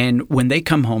 Yeah. And when they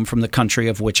come home from the country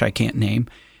of which I can't name,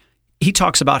 he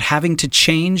talks about having to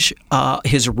change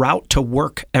his route to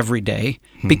work every day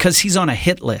because he's on a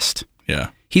hit list.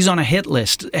 Yeah. He's on a hit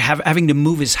list, having to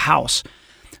move his house.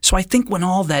 So I think when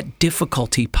all that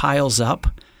difficulty piles up,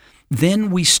 then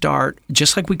we start,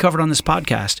 just like we covered on this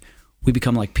podcast, we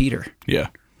become like Peter. Yeah.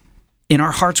 In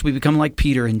our hearts, we become like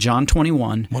Peter in John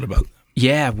 21. What about that?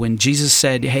 Yeah, when Jesus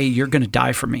said, hey, you're going to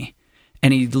die for me.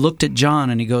 And he looked at John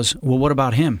and he goes, well, what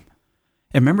about him?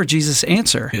 And remember Jesus'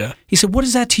 answer. Yeah. He said, what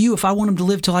is that to you if I want him to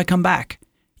live till I come back?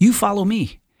 You follow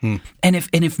me. And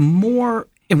if more,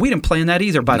 and we didn't plan that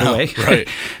either, by the way. Right.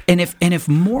 and if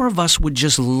more of us would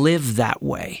just live that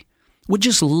way,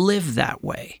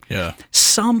 yeah.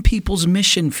 Some people's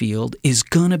mission field is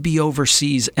going to be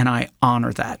overseas, and I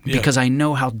honor that because I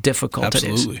know how difficult it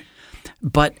is.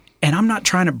 And I'm not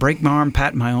trying to break my arm,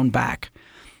 pat my own back,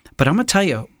 but I'm going to tell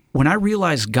you, when I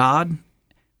realized God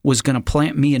was going to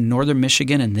plant me in northern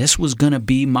Michigan and this was going to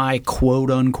be my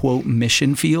quote-unquote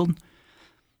mission field,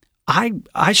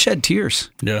 I shed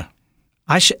tears. Yeah.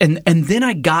 And then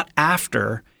I got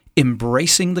after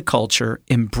embracing the culture,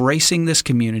 embracing this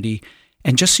community.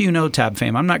 And just so you know, Tab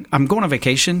fam, I'm going on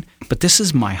vacation, but this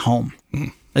is my home.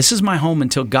 This is my home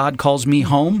until God calls me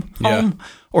home,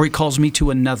 or he calls me to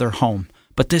another home.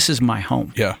 But this is my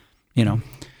home. Yeah. And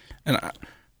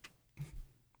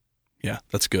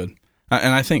that's good.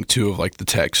 And I think too of like the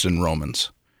text in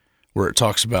Romans where it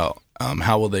talks about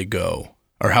how will they go,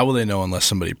 or how will they know unless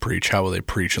somebody preach? How will they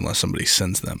preach unless somebody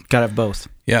sends them? Gotta have both.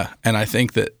 Yeah. And I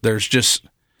think that there's just,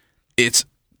 it's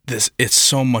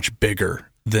so much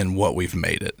bigger than what we've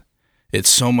made it. It's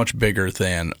so much bigger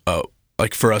than,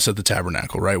 like for us at the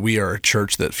Tabernacle, right? We are a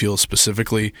church that feels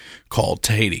specifically called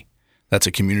to Haiti. That's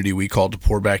a community we called to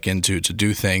pour back into, to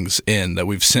do things in, that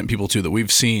we've sent people to, that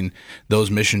we've seen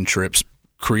those mission trips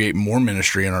create more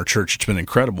ministry in our church. It's been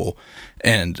incredible.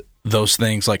 And those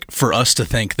things, like for us to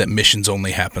think that missions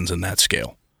only happens in that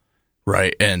scale,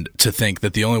 right? And to think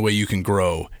that the only way you can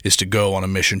grow is to go on a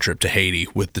mission trip to Haiti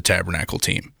with the Tabernacle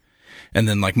team. And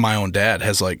then like my own dad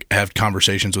has like have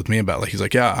conversations with me about like, he's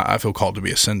like, yeah, I feel called to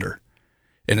be a sender.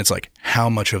 And it's like, how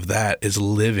much of that is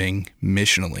living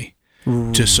missionally?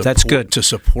 To support, that's good. To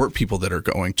support people that are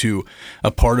going to, a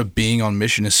part of being on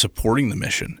mission is supporting the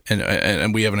mission.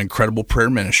 And we have an incredible prayer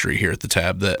ministry here at the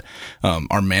Tab that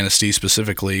our Manistee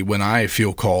specifically, when I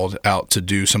feel called out to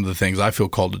do some of the things I feel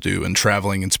called to do and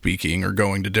traveling and speaking or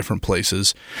going to different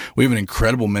places, we have an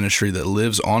incredible ministry that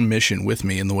lives on mission with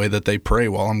me in the way that they pray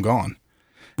while I'm gone.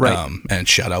 Right. And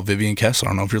shout out Vivian Kessler.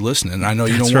 I don't know if you're listening. I know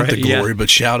you don't want the glory, but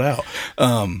shout out.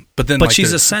 But like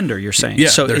she's a sender, you're saying. Yeah,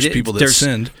 so there's people that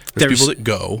send, there's people that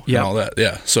go, and all that.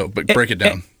 Yeah, so but break it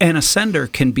down. And a sender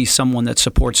can be someone that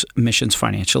supports missions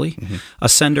financially. Mm-hmm. A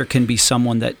sender can be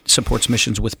someone that supports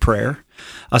missions with prayer.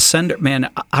 A sender,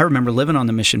 man, I remember living on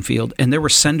the mission field, and there were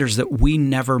senders that we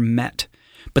never met.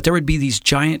 But there would be these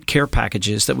giant care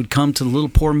packages that would come to the little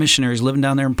poor missionaries living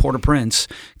down there in Port-au-Prince,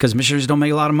 because missionaries don't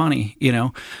make a lot of money,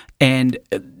 and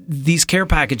these care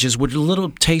packages would a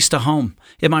little taste of home.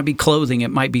 It might be clothing,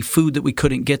 it might be food that we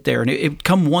couldn't get there, and it would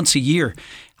come once a year.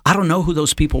 I don't know who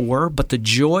those people were, but the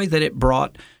joy that it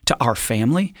brought to our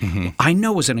family, I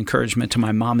know was an encouragement to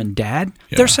my mom and dad.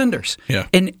 Yeah. They're senders. Yeah.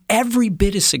 And every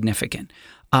bit is significant.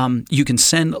 You can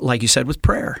send, like you said, with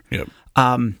prayer. Yep.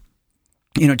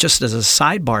 Just as a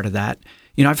sidebar to that,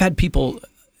 I've had people,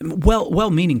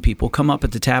 well-meaning people, come up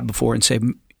at the tab before and say,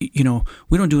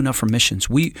 we don't do enough for missions.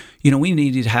 We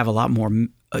need to have a lot more,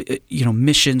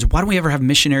 missions. Why don't we ever have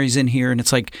missionaries in here? And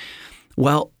it's like,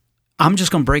 well, I'm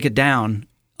just going to break it down.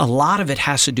 A lot of it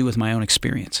has to do with my own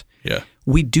experience. Yeah.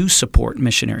 We do support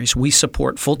missionaries. We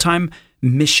support full-time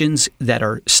missions that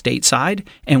are stateside,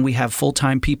 and we have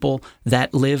full-time people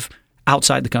that live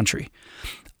outside the country.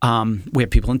 We have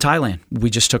people in Thailand. We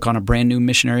just took on a brand new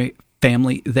missionary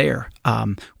family there.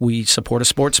 We support a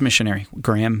sports missionary,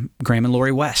 Graham and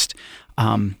Lori West,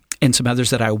 and some others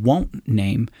that I won't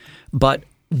name. But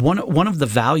one of the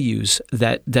values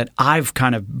that I've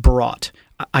kind of brought,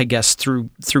 I guess, through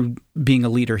being a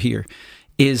leader here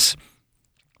is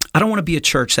I don't want to be a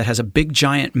church that has a big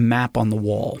giant map on the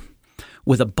wall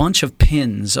with a bunch of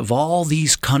pins of all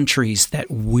these countries that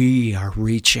we are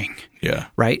reaching. Yeah.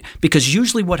 Right? Because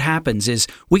usually what happens is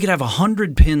we could have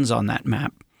 100 pins on that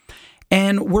map,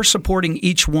 and we're supporting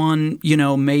each one,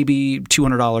 maybe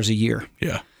 $200 a year.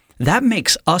 Yeah. That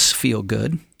makes us feel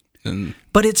good,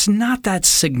 but it's not that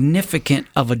significant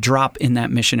of a drop in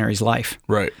that missionary's life.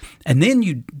 Right. And then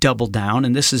you double down,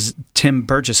 and this is Tim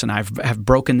Burgess and I have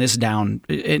broken this down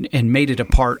and made it a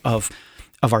part of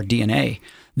our DNA.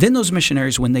 Then those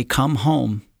missionaries, when they come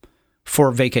home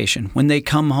for vacation, when they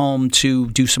come home to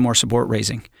do some more support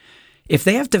raising, if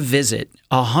they have to visit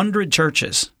 100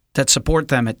 churches that support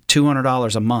them at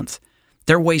 $200 a month,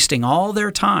 they're wasting all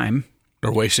their time.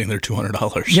 They're wasting their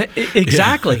 $200. Yeah,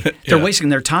 exactly. Yeah. They're wasting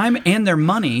their time and their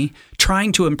money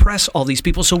trying to impress all these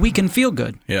people so we can feel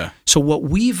good. Yeah. So what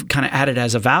we've kind of added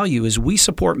as a value is we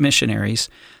support missionaries.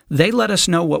 They let us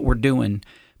know what we're doing.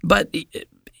 But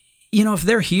if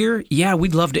they're here,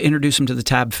 we'd love to introduce them to the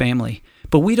Tab family.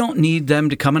 But we don't need them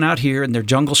to come out here in their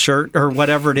jungle shirt or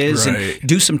whatever it is and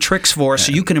do some tricks for us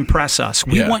so you can impress us.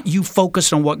 We want you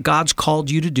focused on what God's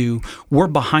called you to do. We're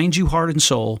behind you heart and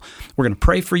soul. We're going to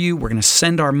pray for you. We're going to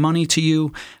send our money to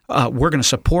you. We're going to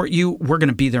support you. We're going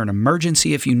to be there in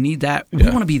emergency if you need that. We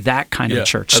want to be that kind of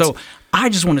church. So I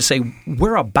just want to say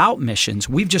we're about missions.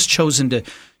 We've just chosen to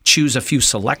choose a few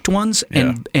select ones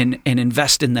and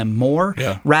invest in them more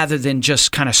rather than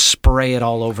just kind of spray it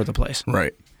all over the place.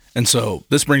 Right. And so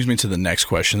this brings me to the next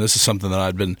question. This is something that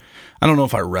I don't know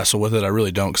if I wrestle with it. I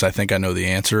really don't, because I think I know the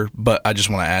answer, but I just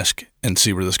want to ask and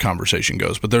see where this conversation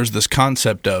goes. But there's this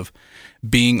concept of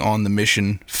being on the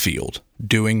mission field,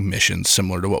 doing missions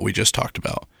similar to what we just talked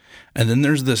about. And then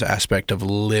there's this aspect of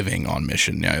living on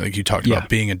mission. Like you talked about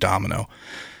being a domino.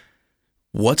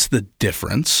 What's the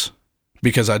difference?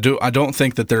 Because I don't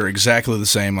think that they're exactly the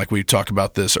same. Like we talked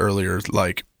about this earlier,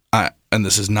 and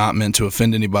this is not meant to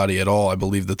offend anybody at all. I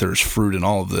believe that there's fruit in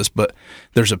all of this, but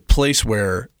there's a place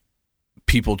where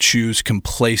people choose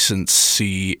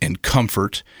complacency and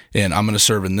comfort, and I'm going to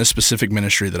serve in this specific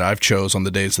ministry that I've chose on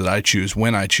the days that I choose,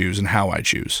 when I choose, and how I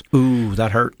choose. Ooh,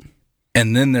 that hurt.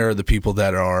 And then there are the people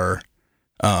that are,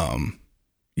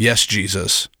 yes,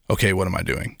 Jesus. Okay, what am I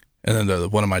doing? And then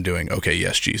what am I doing? Okay,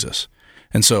 yes, Jesus.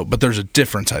 And so, but there's a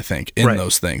difference, I think, in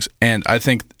those things. And I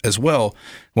think as well,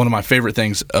 one of my favorite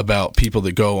things about people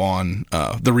that go on,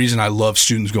 the reason I love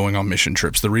students going on mission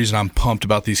trips, the reason I'm pumped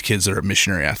about these kids that are at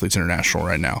Missionary Athletes International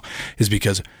right now is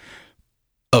because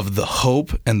of the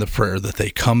hope and the prayer that they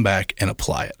come back and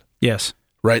apply it. Yes.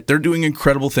 Right? They're doing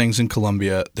incredible things in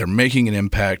Colombia. They're making an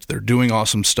impact. They're doing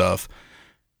awesome stuff.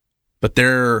 But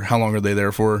how long are they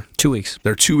there for? 2 weeks.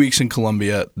 They're 2 weeks in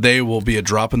Colombia. They will be a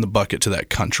drop in the bucket to that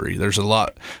country. There's a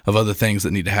lot of other things that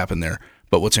need to happen there.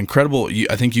 But what's incredible,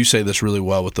 I think you say this really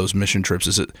well with those mission trips,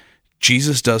 is that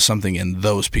Jesus does something in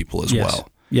those people as well.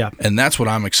 Yeah. And that's what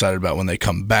I'm excited about when they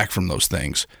come back from those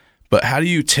things. But how do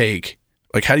you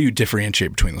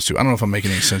differentiate between those two? I don't know if I'm making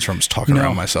any sense, or I'm just talking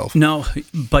around myself. No,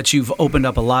 but you've opened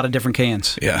up a lot of different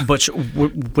cans, yeah,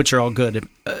 which are all good.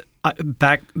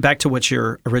 Back to what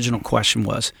your original question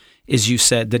was, is you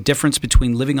said the difference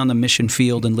between living on the mission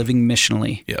field and living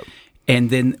missionally. Yep.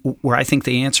 And then where I think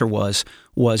the answer was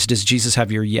does Jesus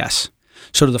have your yes?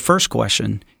 So to the first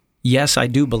question, yes, I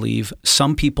do believe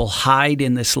some people hide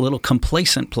in this little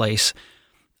complacent place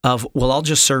of, well, I'll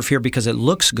just serve here because it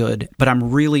looks good, but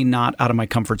I'm really not out of my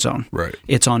comfort zone. Right.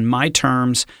 It's on my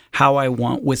terms, how I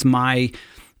want,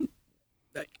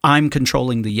 I'm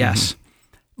controlling the yes.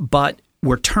 Mm-hmm. But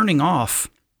we're turning off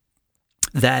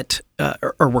that,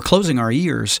 or we're closing our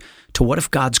ears to what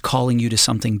if God's calling you to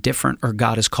something different, or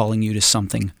God is calling you to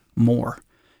something more.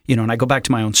 And I go back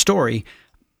to my own story.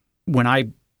 when I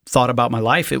thought about my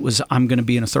life, it was I'm going to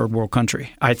be in a third world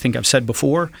country. I think I've said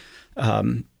before,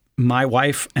 my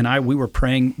wife and I, we were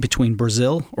praying between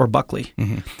Brazil or Buckley.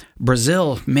 Mm-hmm.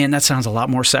 Brazil, man, that sounds a lot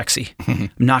more sexy. Mm-hmm.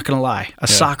 I'm not going to lie. A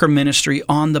soccer ministry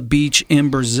on the beach in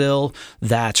Brazil,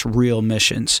 that's real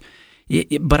missions.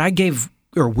 But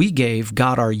we gave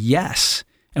God our yes,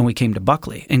 and we came to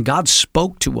Buckley. And God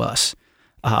spoke to us,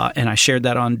 and I shared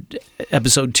that on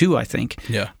episode 2, I think,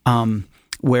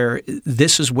 where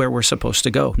this is where we're supposed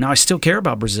to go. Now, I still care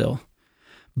about Brazil,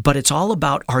 but it's all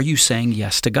about, are you saying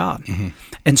yes to God? Mm-hmm.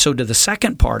 And so to the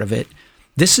second part of it,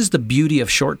 this is the beauty of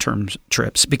short-term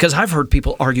trips, because I've heard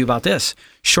people argue about this.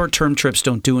 Short-term trips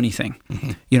don't do anything.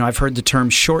 Mm-hmm. I've heard the term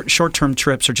short-term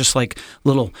trips are just like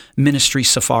little ministry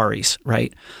safaris,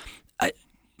 right?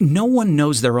 No one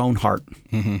knows their own heart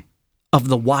of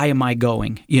the why am I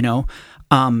going, we know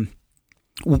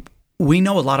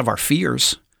a lot of our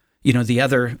fears. The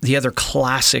other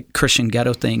classic Christian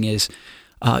ghetto thing is,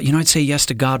 I'd say yes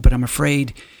to God, but I'm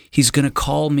afraid He's going to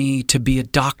call me to be a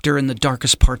doctor in the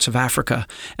darkest parts of Africa.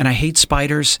 And I hate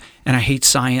spiders and I hate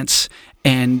science.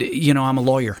 And, I'm a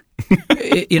lawyer,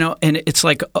 and it's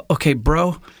like, okay,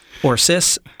 bro or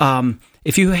sis,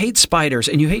 if you hate spiders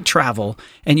and you hate travel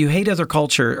and you hate other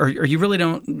culture, or you really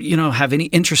don't, have any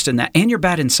interest in that, and you're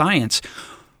bad in science,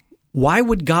 why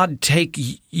would God take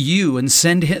you and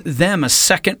send them a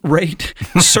second-rate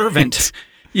servant,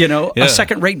 a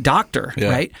second-rate doctor,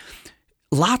 right?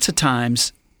 Lots of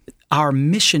times our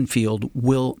mission field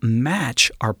will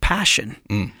match our passion.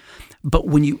 But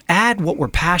when you add what we're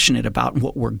passionate about and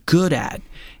what we're good at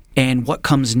and what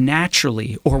comes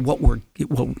naturally, or what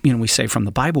we say from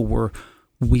the Bible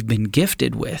we've been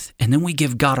gifted with, and then we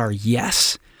give God our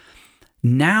yes,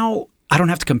 now I don't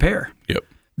have to compare. Yep.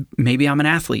 Maybe I'm an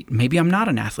athlete. Maybe I'm not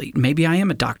an athlete. Maybe I am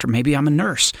a doctor. Maybe I'm a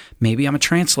nurse. Maybe I'm a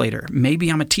translator. Maybe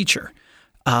I'm a teacher.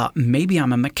 Maybe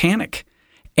I'm a mechanic.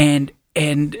 And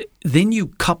then you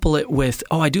couple it with,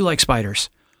 I do like spiders.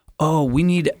 We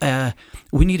need an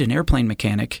airplane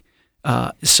mechanic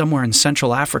somewhere in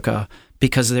Central Africa,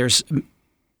 because there's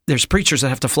preachers that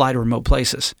have to fly to remote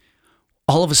places.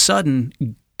 All of a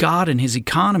sudden, God and His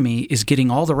economy is getting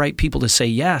all the right people to say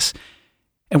yes.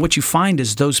 And what you find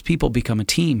is those people become a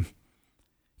team.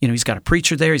 He's got a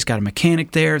preacher there, he's got a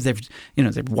mechanic there, their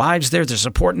wives there, there's a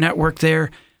support network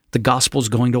there. The gospel's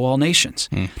going to all nations.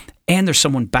 And there's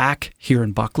someone back here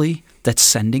in Buckley that's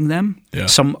sending them. Yeah.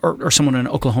 Or someone in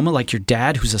Oklahoma, like your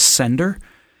dad, who's a sender.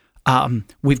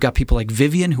 We've got people like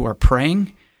Vivian who are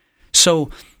praying. So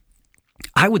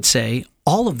I would say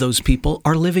all of those people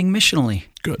are living missionally.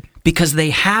 Good. Because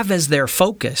they have as their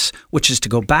focus, which is to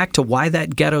go back to why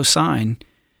that ghetto sign.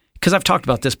 Because I've talked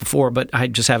about this before, but I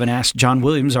just haven't asked John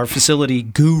Williams, our facility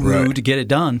guru, to get it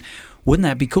done. Wouldn't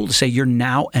that be cool to say you're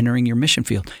now entering your mission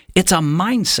field? It's a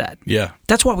mindset. Yeah.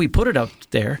 That's why we put it up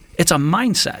there. It's a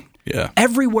mindset. Yeah.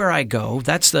 Everywhere I go,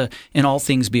 that's in all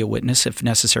things be a witness, if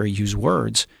necessary, use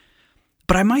words.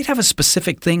 But I might have a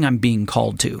specific thing I'm being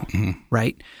called to,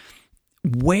 right?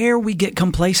 Where we get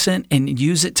complacent and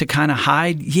use it to kind of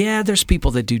hide, there's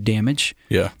people that do damage.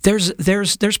 Yeah.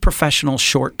 There's professional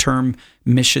short-term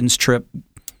missions trip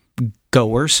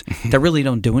goers that really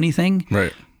don't do anything.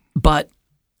 Right. But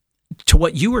to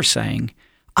what you were saying,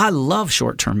 I love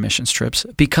short-term missions trips,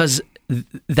 because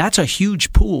that's a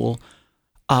huge pool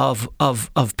of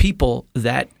people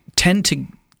that tend to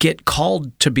get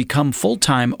called to become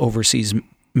full-time overseas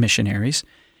missionaries,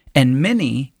 and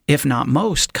many, if not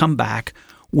most, come back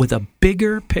with a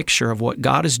bigger picture of what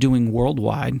God is doing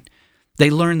worldwide.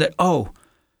 They learn that,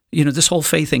 this whole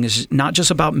faith thing is not just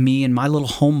about me and my little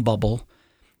home bubble.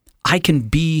 I can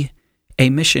be a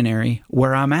missionary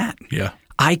where I'm at. Yeah.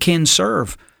 I can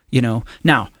serve,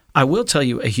 Now, I will tell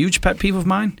you, a huge pet peeve of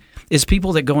mine is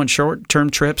people that go on short-term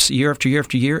trips year after year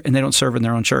after year, and they don't serve in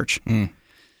their own church.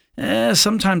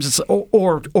 Sometimes it's,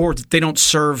 or they don't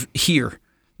serve here.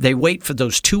 They wait for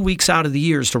those 2 weeks out of the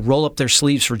years to roll up their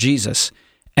sleeves for Jesus,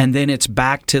 and then it's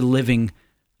back to living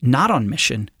not on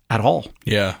mission at all.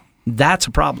 Yeah. That's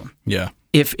a problem. Yeah.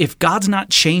 If God's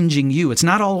not changing you, it's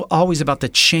not always about the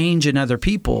change in other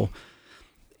people.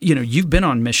 You've been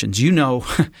on missions.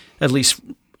 At least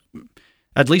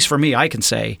for me, I can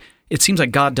say, it seems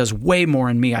like God does way more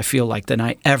in me, I feel like, than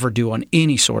I ever do on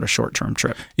any sort of short-term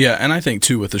trip. Yeah, and I think,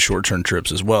 too, with the short-term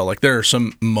trips as well, like there are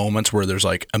some moments where there's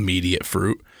like immediate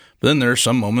fruit, but then there are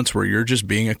some moments where you're just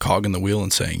being a cog in the wheel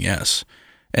and saying yes.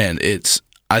 And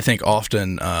I think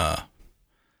often a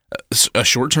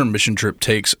short-term mission trip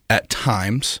takes, at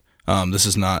times, this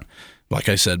is not, like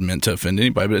I said, meant to offend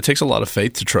anybody, but it takes a lot of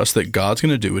faith to trust that God's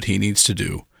going to do what He needs to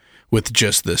do with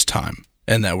just this time.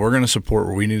 and that we're going to support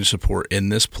where we need to support in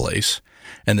this place.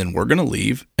 And then we're going to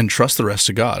leave and trust the rest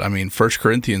of God. I mean, 1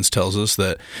 Corinthians tells us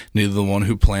that neither the one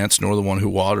who plants nor the one who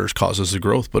waters causes the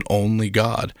growth, but only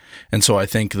God. And so I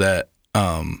think that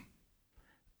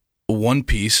one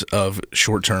piece of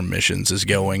short-term missions is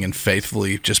going and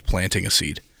faithfully just planting a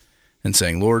seed and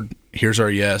saying, Lord, here's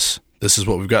our yes. This is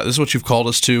what we've got. This is what you've called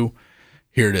us to.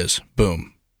 Here it is.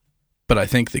 Boom. But I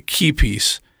think the key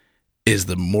piece is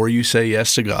the more you say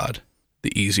yes to God,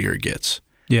 the easier it gets.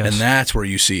 Yes. And that's where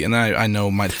you see, and I know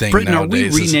my thing Britton,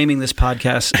 nowadays are we renaming this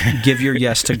podcast Give Your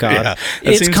Yes to God? Yeah,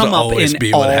 it's come up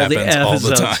in all the episodes. All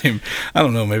the time. I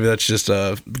don't know, maybe that's just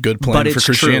a good plan for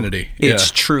Christianity. True.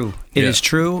 It's true. It is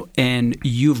true, and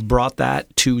you've brought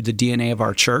that to the DNA of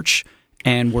our church,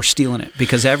 and we're stealing it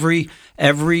because every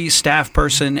staff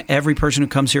person, every person who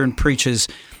comes here and preaches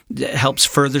helps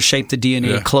further shape the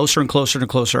DNA closer and closer and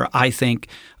closer, I think,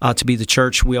 to be the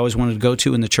church we always wanted to go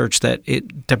to and the church that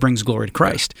brings glory to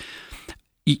Christ.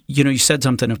 You said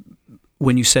something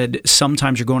when you said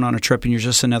sometimes you're going on a trip and you're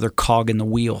just another cog in the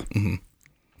wheel. Mm-hmm.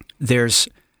 There's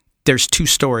two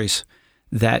stories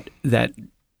that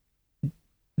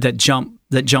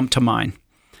jump to mind.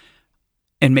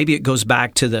 And maybe it goes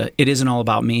back to it isn't all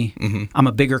about me. Mm-hmm. I'm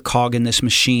a bigger cog in this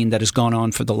machine that has gone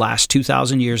on for the last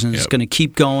 2,000 years, and it's going to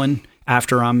keep going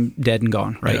after I'm dead and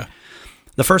gone, right? Yeah.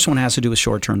 The first one has to do with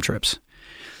short-term trips.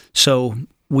 So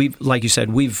like you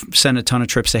said, we've sent a ton of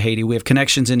trips to Haiti. We have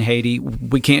connections in Haiti.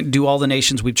 We can't do all the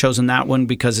nations. We've chosen that one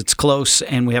because it's close,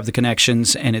 and we have the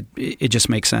connections, and it just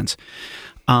makes sense.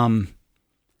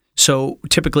 So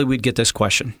typically we'd get this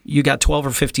question. You got 12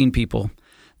 or 15 people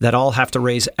that all have to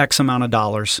raise X amount of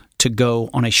dollars to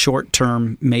go on a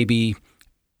short-term, maybe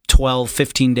 12,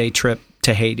 15-day trip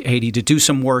to Haiti to do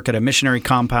some work at a missionary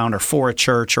compound or for a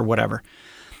church or whatever.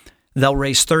 They'll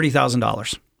raise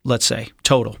 $30,000, let's say,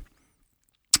 total.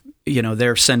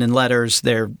 They're sending letters,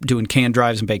 they're doing canned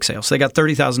drives and bake sales. So they got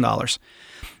 $30,000.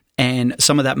 And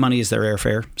some of that money is their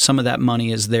airfare. Some of that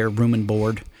money is their room and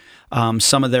board.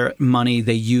 Some of their money,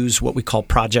 they use what we call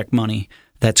project money.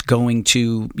 That's going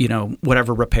to,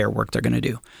 whatever repair work they're going to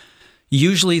do.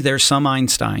 Usually there's some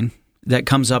Einstein that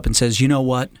comes up and says, you know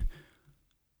what?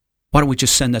 Why don't we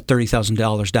just send that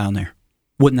 $30,000 down there?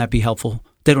 Wouldn't that be helpful?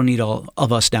 They don't need all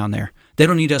of us down there. They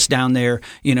don't need us down there,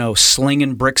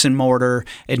 slinging bricks and mortar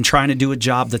and trying to do a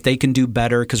job that they can do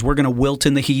better because we're going to wilt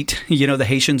in the heat. The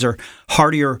Haitians are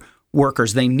hardier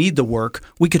workers. They need the work.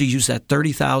 We could have used that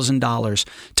 $30,000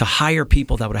 to hire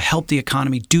people that would have helped the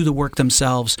economy do the work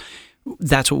themselves.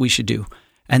 That's what we should do.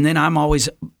 And then I'm always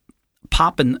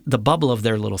popping the bubble of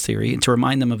their little theory and to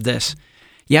remind them of this.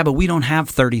 Yeah, but we don't have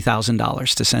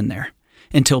 $30,000 to send there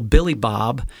until Billy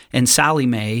Bob and Sally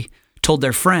Mae told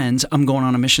their friends, I'm going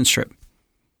on a mission trip.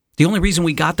 The only reason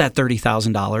we got that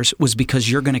 $30,000 was because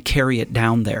you're going to carry it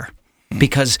down there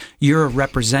because you're a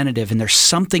representative and there's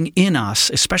something in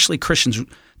us, especially Christians,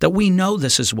 that we know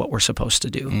this is what we're supposed to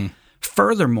do.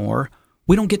 Furthermore,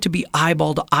 we don't get to be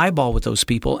eyeball to eyeball with those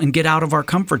people and get out of our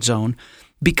comfort zone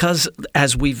because,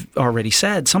 as we've already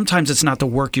said, sometimes it's not the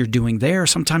work you're doing there.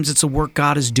 Sometimes it's the work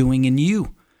God is doing in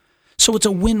you. So it's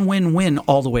a win-win-win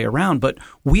all the way around, but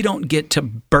we don't get to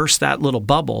burst that little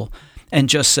bubble and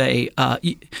just say, why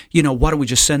don't we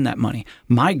just send that money?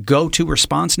 My go-to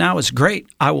response now is, great,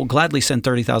 I will gladly send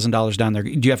 $30,000 down there.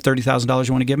 Do you have $30,000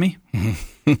 you want to give me?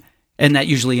 And that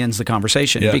usually ends the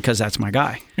conversation because that's my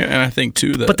guy. Yeah, and I think,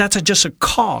 too, that... But that's just a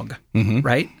cog,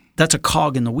 right? That's a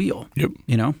cog in the wheel,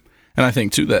 And I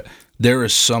think, too, that there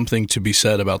is something to be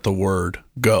said about the word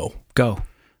go. Go.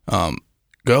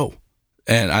 Go.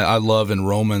 And I love in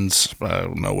Romans, I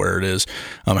don't know where it is,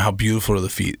 how beautiful are the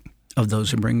feet of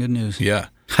those who bring good news. Yeah.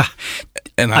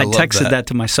 And I texted that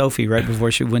to my Sophie right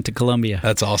before she went to Columbia.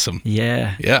 That's awesome.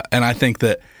 Yeah. Yeah. And I think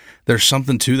that there's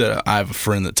something to that. I have a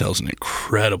friend that tells an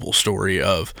incredible story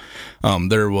of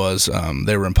they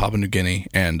were in Papua New Guinea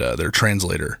and their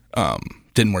translator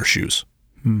didn't wear shoes.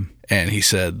 And he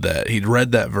said that he'd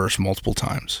read that verse multiple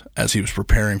times as he was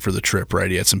preparing for the trip,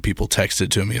 right? He had some people texted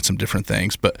to him. He had some different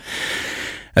things. But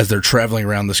as they're traveling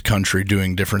around this country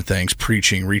doing different things,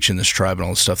 preaching, reaching this tribe and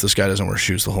all this stuff, this guy doesn't wear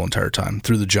shoes the whole entire time,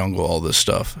 through the jungle, all this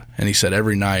stuff. And he said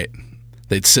every night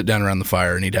they'd sit down around the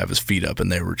fire and he'd have his feet up,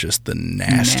 and they were just the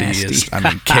nastiest. I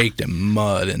mean, caked in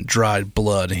mud and dried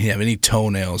blood, and he didn't have any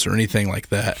toenails or anything like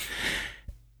that.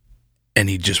 And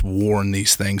he just worn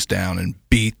these things down and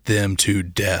beat them to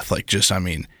death.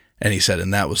 And he said,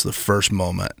 and that was the first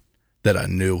moment that I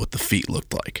knew what the feet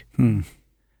looked like.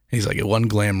 He's like, it wasn't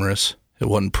glamorous. It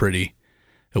wasn't pretty.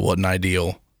 It wasn't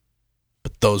ideal.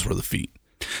 But those were the feet.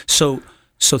 So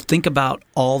think about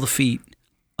all the feet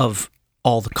of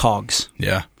all the cogs.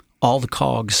 Yeah. all the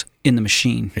cogs in the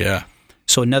machine. Yeah.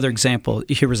 So another example,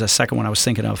 here was a second one I was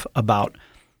thinking of about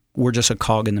we're just a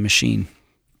cog in the machine.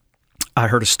 I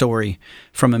heard a story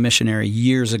from a missionary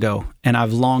years ago, and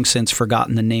I've long since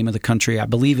forgotten the name of the country. I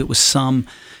believe it was some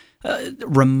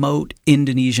remote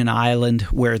Indonesian island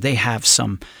where they have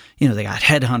some, they got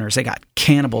headhunters, they got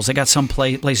cannibals, they got some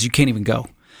places you can't even go.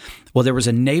 Well, there was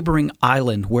a neighboring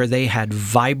island where they had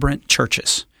vibrant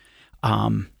churches.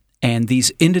 And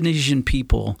these Indonesian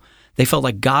people, they felt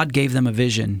like God gave them a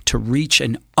vision to reach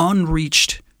an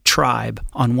unreached tribe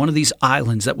on one of these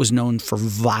islands that was known for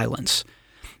violence.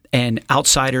 And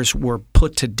outsiders were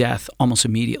put to death almost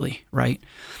immediately, right?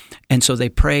 And so they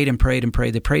prayed and prayed and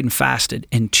prayed. They prayed and fasted.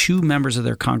 And 2 members of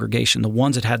their congregation, the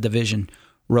ones that had the vision,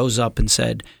 rose up and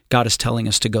said, God is telling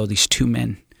us to go, these 2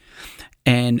 men.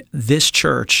 And this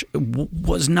church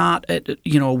was not a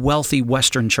wealthy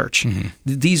Western church. Mm-hmm.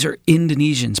 These are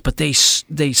Indonesians, but they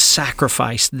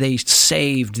sacrificed, they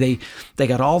saved, they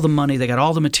got all the money, they got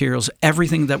all the materials,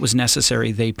 everything that was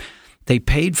necessary. They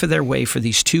paid for their way for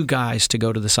these 2 guys to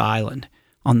go to this island.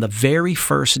 On the very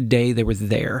first day they were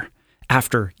there,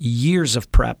 after years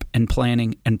of prep and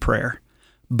planning and prayer,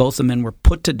 both the men were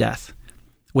put to death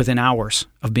within hours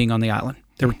of being on the island.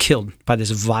 They were killed by this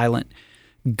violent,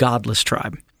 godless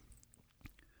tribe.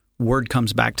 Word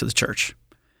comes back to the church.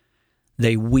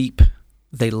 They weep,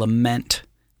 they lament,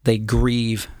 they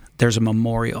grieve. There's a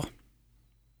memorial.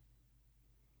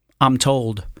 I'm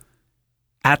told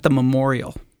at the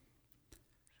memorial,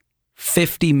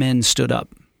 50 men stood up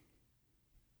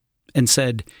and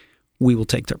said, we will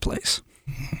take their place.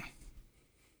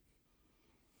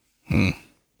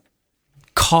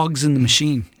 Cogs in the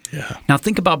machine. Yeah. Now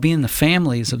think about being the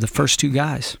families of the first 2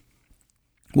 guys.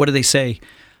 What do they say?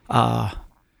 The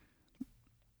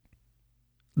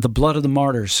blood of the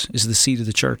martyrs is the seed of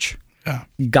the church. Yeah.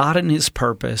 God in his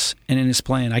purpose and in his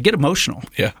plan. I get emotional.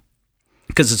 Yeah.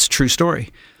 Because it's a true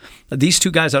story. These 2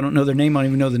 guys, I don't know their name. I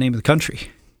don't even know the name of the country.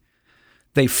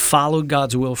 They followed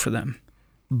God's will for them,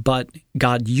 but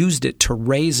God used it to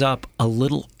raise up a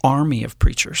little army of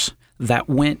preachers that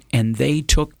went and they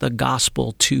took the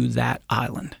gospel to that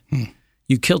island.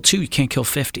 You kill 2, you can't kill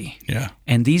 50. Yeah.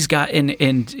 And these guys,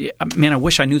 and man, I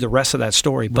wish I knew the rest of that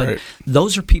story, but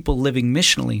those are people living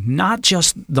missionally, not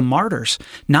just the martyrs,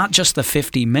 not just the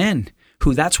 50 men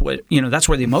who that's where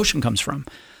the emotion comes from,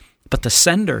 but the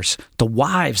senders, the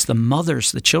wives, the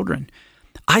mothers, the children.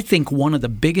 I think one of the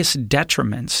biggest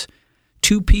detriments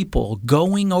to people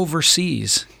going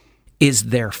overseas is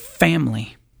their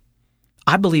family.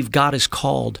 I believe God has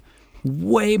called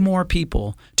way more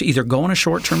people to either go on a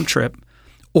short-term trip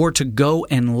or to go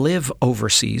and live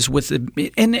overseas with we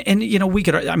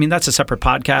could, that's a separate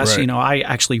podcast. Right. I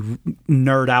actually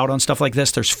nerd out on stuff like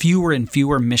this. There's fewer and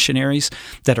fewer missionaries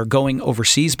that are going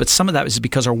overseas, but some of that is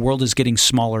because our world is getting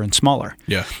smaller and smaller.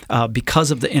 Yeah.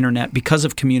 Because of the internet, because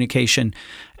of communication,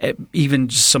 even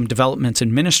some developments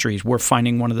in ministries, we're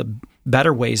finding one of the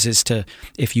better ways is to,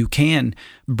 if you can,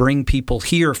 bring people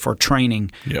here for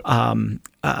training. Yep.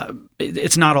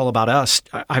 It's not all about us.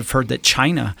 I've heard that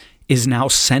China is now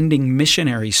sending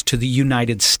missionaries to the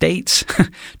United States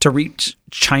to reach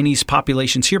Chinese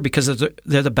populations here because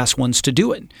they're the best ones to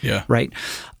do it. Yeah. Right.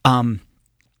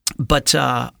 But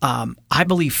I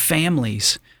believe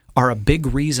families are a big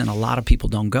reason a lot of people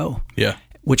don't go. Yeah.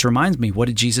 Which reminds me, what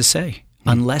did Jesus say?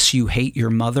 Unless you hate your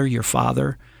mother, your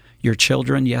father, your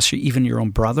children, yes, even your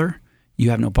own brother, you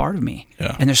have no part of me.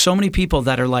 Yeah. And there's so many people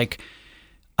that are like,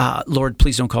 Lord,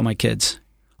 please don't call my kids.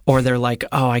 Or they're like,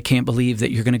 oh, I can't believe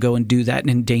that you're going to go and do that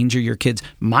and endanger your kids.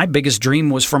 My biggest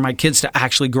dream was for my kids to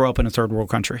actually grow up in a third world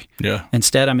country. Yeah.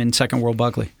 Instead, I'm in second world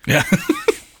Buckley. Yeah.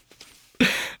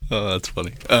 Oh, that's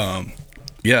funny.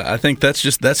 I think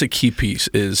that's a key piece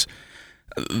is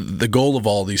the goal of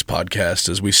all these podcasts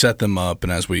as we set them up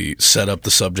and as we set up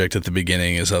the subject at the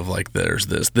beginning is of like, there's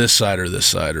this side, or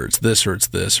it's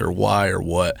this, or why, or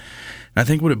what. And I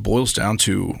think what it boils down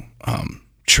to,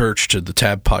 church, to the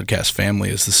Tab podcast family,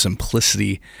 is the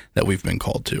simplicity that we've been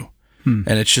called to. And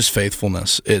it's just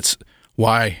faithfulness. It's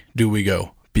why do we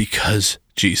go? Because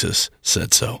Jesus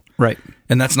said so. Right.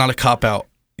 And that's not a cop-out.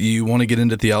 You want to get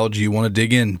into theology, you want to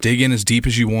dig in as deep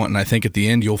as you want, and I think at the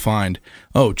end you'll find,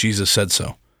 oh, Jesus said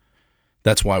so.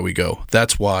 That's why we go.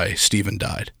 That's why Stephen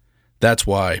died. That's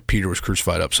why Peter was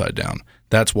crucified upside down.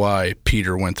 That's why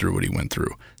Peter went through what he went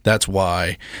through. That's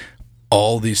why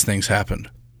all these things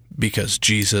happened, because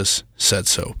Jesus said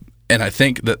so. And I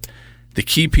think that the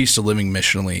key piece to living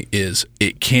missionally is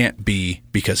it can't be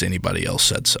because anybody else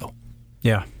said so.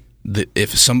 Yeah.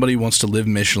 If somebody wants to live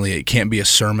missionally, it can't be a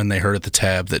sermon they heard at the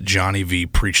Tab that Johnny V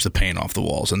preached the paint off the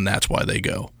walls, and that's why they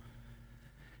go.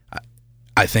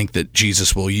 I think that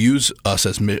Jesus will use us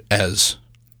as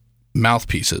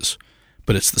mouthpieces,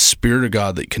 but it's the Spirit of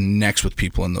God that connects with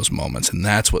people in those moments, and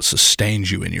that's what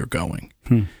sustains you in your going.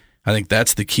 I think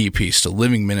that's the key piece to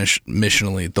living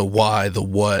missionally, the why, the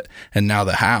what, and now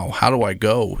the how. How do I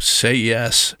go? Say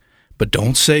yes, but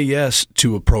don't say yes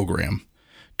to a program.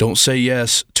 Don't say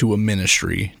yes to a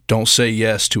ministry. Don't say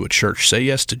yes to a church. Say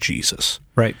yes to Jesus.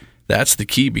 Right. That's the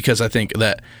key, because I think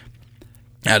that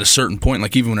at a certain point,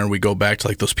 like even whenever we go back to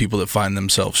like those people that find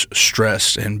themselves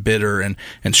stressed and bitter and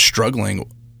struggling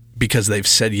because they've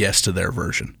said yes to their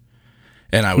version.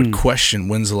 And I would question,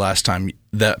 when's the last time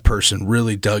that person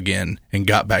really dug in and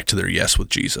got back to their yes with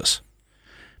Jesus?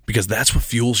 Because that's what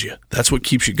fuels you. That's what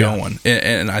keeps you going.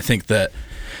 And I think that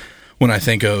when I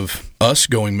think of us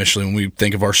going missionally, when we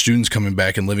think of our students coming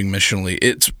back and living missionally,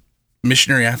 it's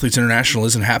Missionary Athletes International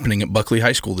isn't happening at Buckley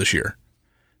High School this year.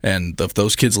 And if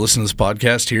those kids listen to this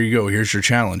podcast, here you go. Here's your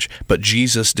challenge. But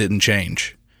Jesus didn't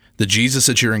change. The Jesus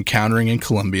that you're encountering in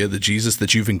Columbia, the Jesus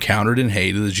that you've encountered in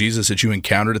Haiti, the Jesus that you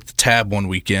encountered at the Tab one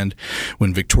weekend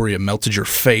when Victoria melted your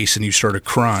face and you started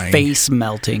crying. Face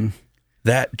melting.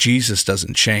 That Jesus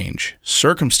doesn't change.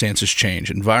 Circumstances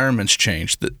change. Environments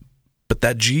change. But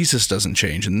that Jesus doesn't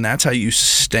change. And that's how you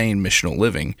sustain missional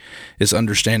living, is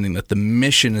understanding that the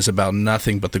mission is about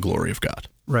nothing but the glory of God.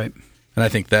 Right. And I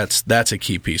think that's a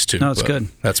key piece too. No, it's good.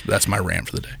 That's my rant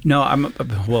for the day. No,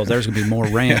 there's going to be more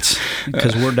rants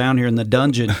because we're down here in the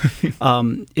dungeon.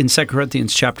 In 2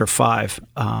 Corinthians chapter 5,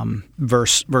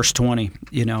 verse 20,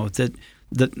 that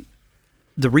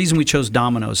the reason we chose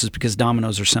dominoes is because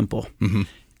dominoes are simple,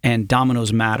 and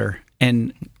dominoes matter.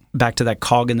 And back to that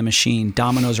cog in the machine,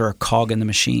 dominoes are a cog in the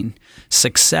machine.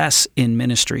 Success in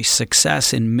ministry,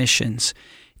 success in missions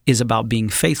is about being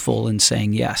faithful and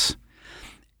saying yes.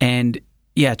 And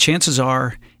yeah, chances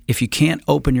are, if you can't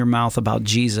open your mouth about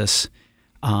Jesus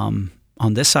on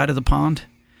this side of the pond,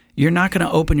 you're not going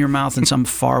to open your mouth in some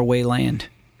faraway land.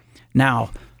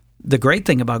 Now, the great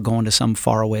thing about going to some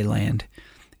faraway land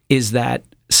is that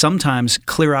sometimes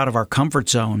clear out of our comfort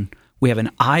zone, we have an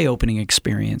eye-opening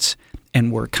experience,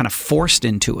 and we're kind of forced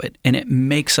into it, and it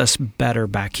makes us better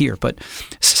back here. But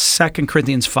 2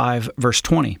 Corinthians 5, verse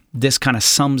 20, this kind of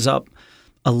sums up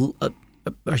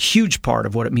a huge part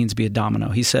of what it means to be a domino.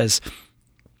 He says,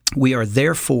 "We are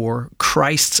therefore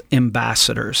Christ's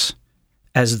ambassadors,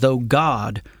 as though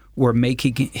God were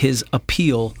making his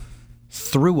appeal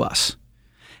through us."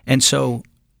 And so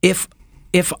if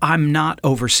I'm not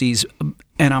overseas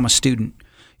and I'm a student,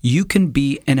 you can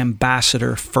be an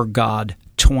ambassador for God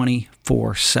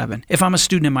 24/7. If I'm a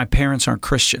student and my parents aren't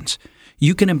Christians,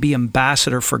 you can be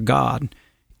ambassador for God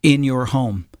in your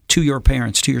home, to your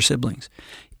parents, to your siblings.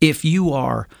 If you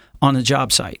are on a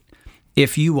job site,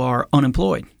 if you are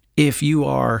unemployed, if you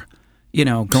are,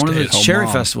 going to the Cherry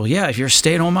Festival, if you're a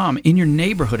stay-at-home mom in your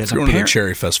neighborhood as a parent. If you're going to the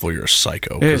Cherry Festival, you're a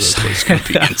psycho. It's going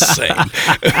to be insane.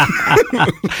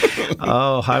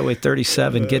 Oh, Highway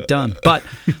 37, get done. But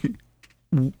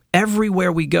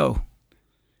everywhere we go,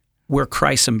 we're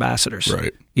Christ's ambassadors.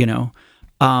 Right.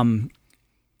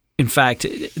 In fact,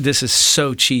 this is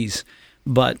so cheese,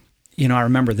 but I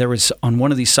remember there was, on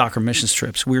one of these soccer missions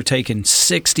trips, we were taking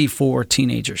 64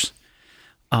 teenagers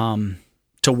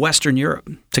to Western Europe,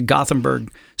 to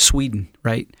Gothenburg, Sweden,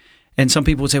 right? And some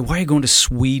people would say, why are you going to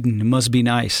Sweden? It must be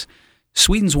nice.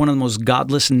 Sweden's one of the most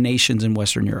godless nations in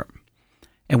Western Europe.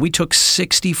 And we took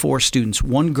 64 students,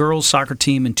 one girls' soccer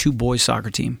team and two boys'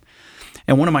 soccer team.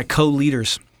 And one of my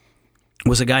co-leaders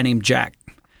was a guy named Jack.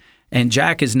 And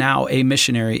Jack is now a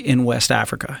missionary in West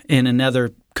Africa, in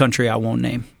another country I won't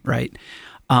name, right?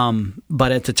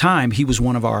 But at the time, he was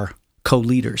one of our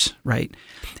co-leaders, right?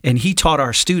 And he taught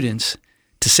our students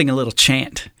to sing a little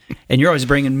chant. And you're always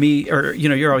bringing me, or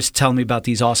you're always telling me about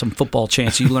these awesome football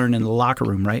chants you learn in the locker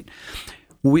room, right?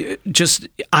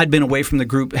 I'd been away from the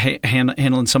group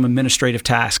handling some administrative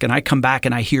task, and I come back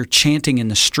and I hear chanting in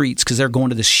the streets because they're going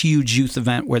to this huge youth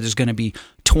event where there's going to be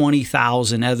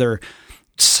 20,000 other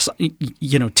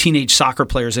teenage soccer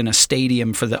players in a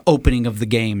stadium for the opening of the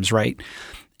games, right?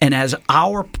 And as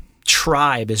our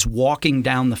tribe is walking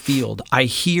down the field, I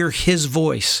hear his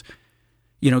voice,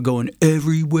 going,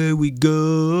 everywhere we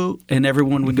go, and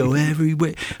everyone would go,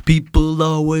 everywhere. People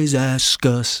always ask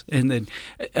us, and then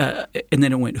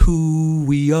it went, who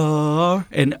we are,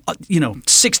 and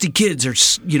 60 kids are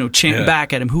chanting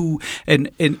back at him, who,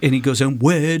 and he goes, and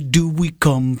where do we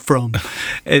come from,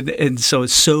 and so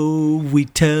we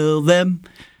tell them,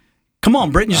 Come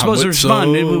on, Britton, you're supposed to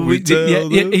respond.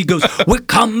 He goes, we're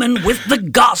coming with the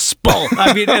gospel.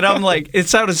 I mean, and I'm like, it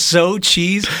sounded so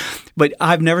cheese, but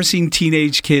I've never seen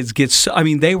teenage kids get so, I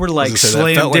mean, they were like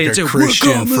slam felt like dancing. a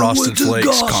Christian Frosted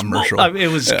Flakes commercial. I mean, it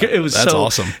was that's so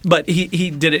awesome. But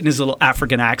he did it in his little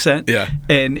African accent. Yeah.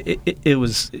 And it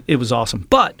was awesome.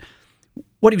 But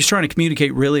what he was trying to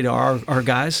communicate really to our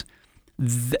guys,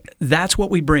 that's what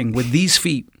we bring with these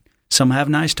feet. Some have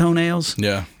nice toenails.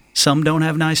 Yeah. Some don't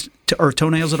have nice or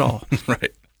toenails at all.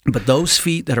 Right. But those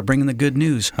feet that are bringing the good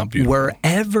news,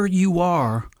 wherever you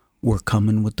are, we're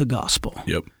coming with the gospel.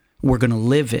 Yep. We're going to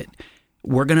live it.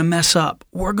 We're going to mess up.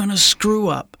 We're going to screw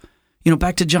up.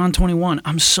 Back to John 21,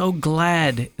 I'm so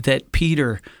glad that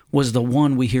Peter was the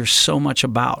one we hear so much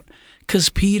about. Because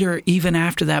Peter, even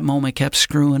after that moment, kept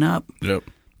screwing up. Yep.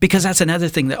 Because that's another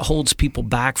thing that holds people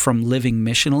back from living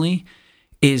missionally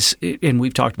is, and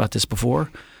we've talked about this before,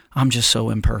 I'm just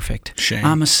so imperfect. Shame.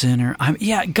 I'm a sinner.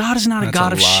 God is not a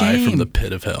God of shame. From the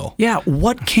pit of hell. Yeah.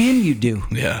 What can you do?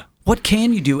 Yeah. What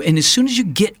can you do? And as soon as you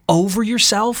get over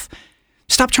yourself,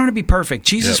 stop trying to be perfect.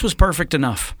 Jesus was perfect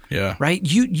enough. Yeah. Right?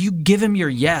 You give him your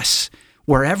yes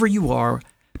wherever you are.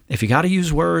 If you got to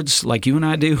use words like you and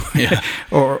I do,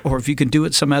 or if you can do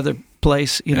it some other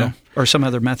place, or some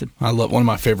other method. I love one of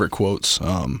my favorite quotes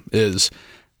is.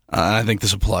 I think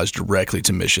this applies directly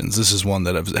to missions. This is one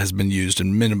that has been used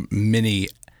in many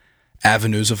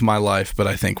avenues of my life, but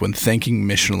I think when thinking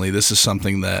missionally, this is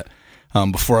something that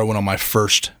before I went on my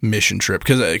first mission trip,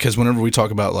 because whenever we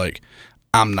talk about like,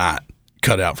 I'm not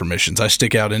cut out for missions. I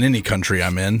stick out in any country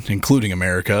I'm in, including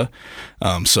America.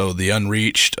 So the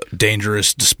unreached,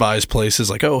 dangerous, despised places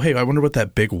like, oh, hey, I wonder what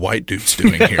that big white dude's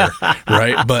doing here,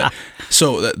 right? But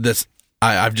so that's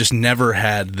I've just never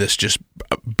had this just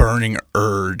burning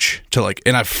urge to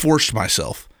and I've forced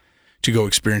myself to go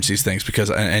experience these things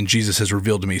because, and Jesus has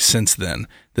revealed to me since then,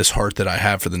 this heart that I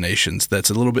have for the nations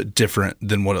that's a little bit different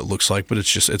than what it looks like, but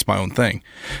it's my own thing.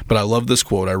 But I love this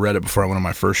quote. I read it before I went on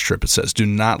my first trip. It says, "Do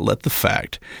not let the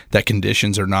fact that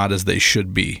conditions are not as they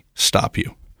should be stop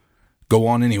you. Go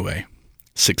on anyway.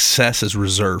 Success is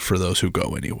reserved for those who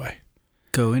go anyway."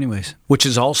 Go anyways, which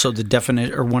is also the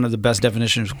definition, or one of the best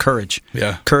definitions of courage.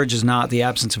 Yeah. Courage is not the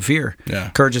absence of fear. Yeah.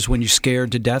 Courage is when you're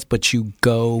scared to death, but you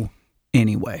go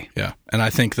anyway. Yeah. And I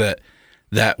think that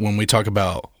when we talk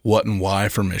about what and why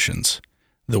for missions,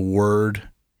 the word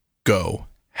go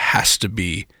has to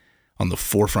be on the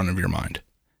forefront of your mind.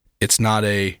 It's not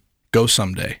a go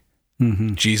someday.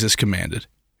 Mm-hmm. Jesus commanded,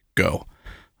 go.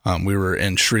 We were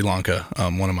in Sri Lanka.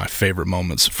 One of my favorite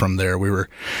moments from there.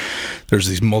 There's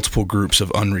these multiple groups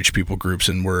of unreached people groups,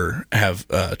 and have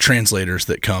translators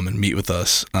that come and meet with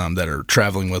us that are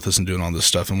traveling with us and doing all this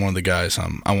stuff. And one of the guys,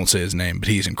 I won't say his name, but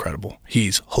he's incredible.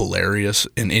 He's hilarious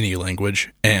in any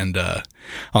language, and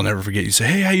I'll never forget. You say,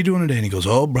 "Hey, how you doing today?" And he goes,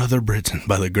 "Oh, Brother Britton,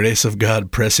 by the grace of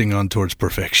God, pressing on towards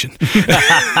perfection."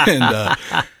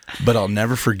 But I'll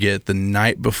never forget the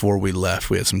night before we left,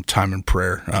 we had some time in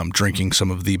prayer, drinking some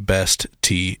of the best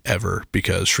tea ever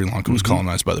because Sri Lanka was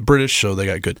colonized by the British, so they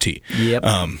got good tea. Yep.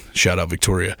 Shout out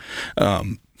Victoria.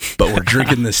 But we're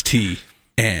drinking this tea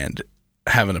and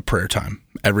having a prayer time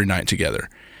every night together.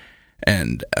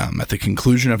 And at the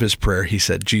conclusion of his prayer, he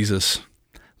said, "Jesus,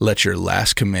 let your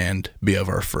last command be of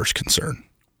our first concern."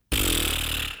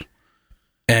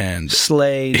 And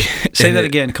Slade. Say that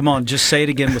again. Come on, just say it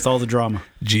again with all the drama.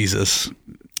 "Jesus,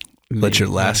 let your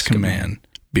last command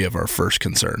be of our first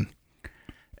concern."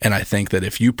 And I think that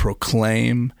if you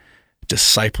proclaim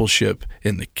discipleship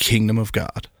in the kingdom of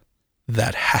God,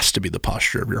 that has to be the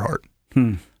posture of your heart.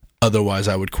 Otherwise,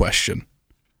 I would question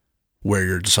where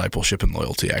your discipleship and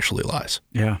loyalty actually lies.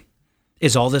 Yeah.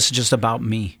 Is all this just about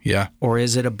me? Yeah. Or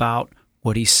is it about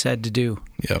what he said to do?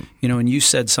 Yep. And you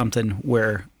said something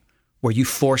where you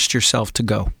forced yourself to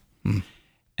go.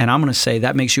 And I'm going to say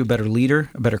that makes you a better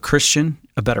leader, a better Christian,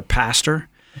 a better pastor,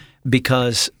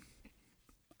 because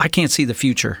I can't see the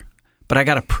future, but I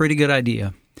got a pretty good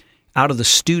idea. Out of the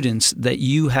students that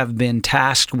you have been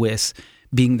tasked with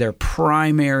being their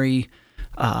primary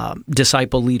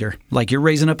disciple leader, like you're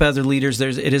raising up other leaders.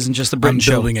 It isn't just the Britton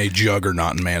show. I'm building a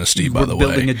juggernaut in Manistee, by the way.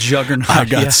 Building a juggernaut. I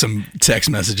got some text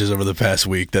messages over the past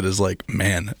week that is like,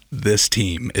 man, this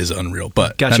team is unreal.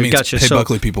 But that means, hey,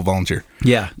 Buckley people volunteer.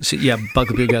 Yeah.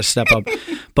 Buckley people got to step up.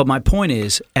 But my point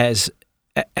is, as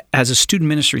a student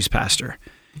ministries pastor,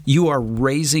 you are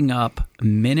raising up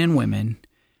men and women.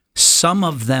 Some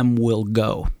of them will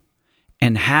go.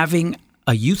 And having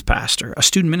a youth pastor, a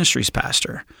student ministries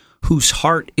pastor, whose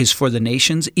heart is for the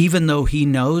nations, even though he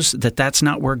knows that that's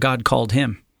not where God called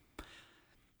him,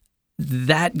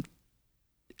 that's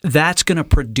going to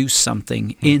produce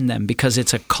something in them because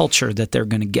it's a culture that they're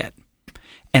going to get.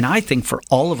 And I think for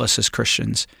all of us as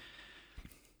Christians,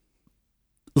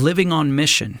 living on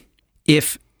mission,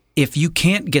 if you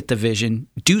can't get the vision,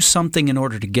 do something in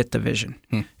order to get the vision.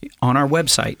 On our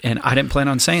website, and I didn't plan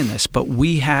on saying this, but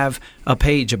we have a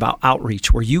page about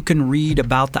outreach where you can read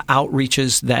about the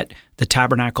outreaches that the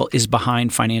Tabernacle is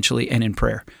behind financially and in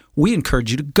prayer. We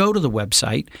encourage you to go to the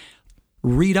website,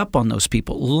 read up on those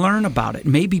people, learn about it,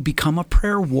 maybe become a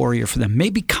prayer warrior for them,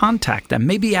 maybe contact them,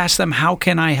 maybe ask them, how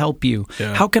can I help you?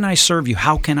 Yeah. How can I serve you?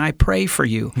 How can I pray for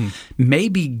you?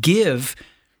 Maybe give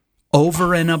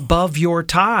over and above your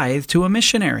tithe to a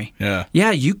missionary.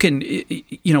 Yeah, you can,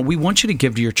 we want you to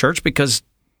give to your church because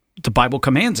the Bible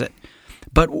commands it.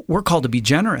 But we're called to be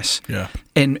generous. Yeah.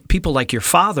 And people like your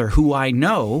father, who I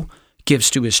know gives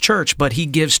to his church, but he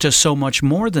gives to so much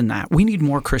more than that. We need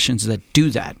more Christians that do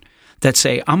that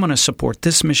say, I'm going to support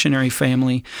this missionary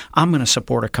family. I'm going to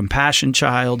support a compassion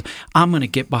child. I'm going to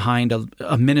get behind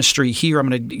a ministry here. I'm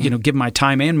going to, give my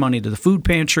time and money to the food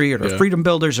pantry or to Freedom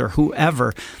Builders or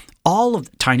whoever. All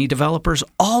of tiny developers,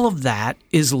 all of that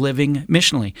is living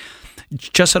missionally.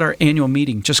 Just at our annual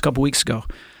meeting just a couple weeks ago,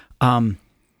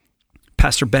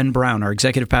 Pastor Ben Brown, our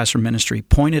executive pastor of ministry,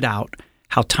 pointed out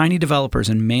how Tiny Developers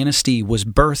in Manistee was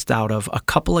birthed out of a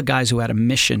couple of guys who had a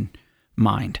mission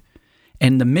mind.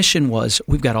 And the mission was,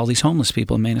 we've got all these homeless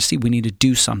people in Manistee. We need to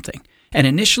do something. And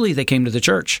initially they came to the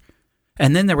church.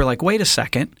 And then they were like, wait a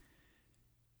second.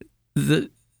 The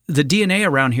DNA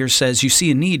around here says you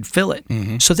see a need, fill it.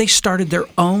 So they started their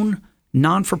own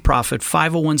non-for-profit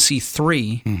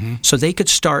 501c3 so they could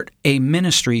start a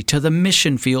ministry to the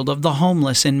mission field of the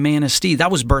homeless in Manistee.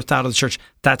 That was birthed out of the church.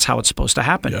 That's how it's supposed to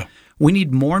happen. Yeah. We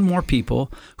need more and more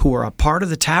people who are a part of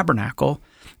the Tabernacle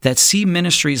that see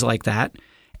ministries like that.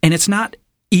 And it's not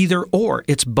either or,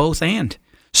 it's both and.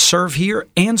 Serve here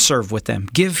and serve with them.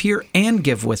 Give here and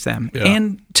give with them. Yeah.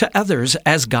 And to others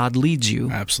as God leads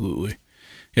you. Absolutely.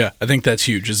 Yeah, I think that's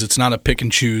huge. It's not a pick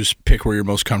and choose, pick where you're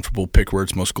most comfortable, pick where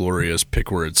it's most glorious,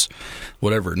 pick where it's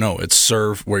whatever. No, it's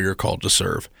serve where you're called to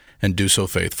serve and do so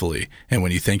faithfully. And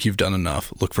when you think you've done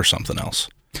enough, look for something else.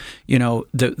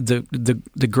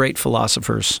 The great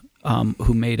philosophers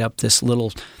who made up this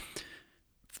little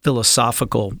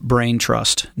philosophical brain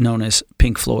trust known as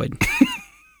Pink Floyd.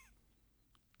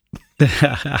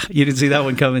 You didn't see that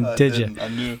one coming, did you? I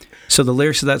knew. So the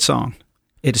lyrics of that song,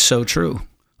 it is so true.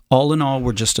 All in all,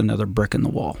 we're just another brick in the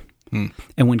wall. And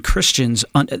when Christians,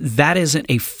 that isn't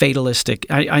a fatalistic,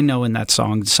 I know in that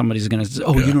song somebody's going to say,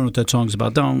 you don't know what that song's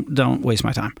about. Don't waste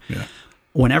my time. Yeah.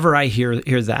 Whenever I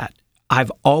hear that,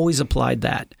 I've always applied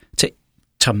that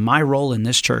to my role in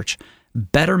this church.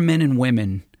 Better men and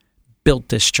women built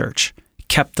this church,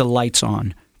 kept the lights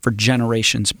on for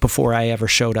generations before I ever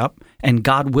showed up, and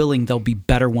God willing, there'll be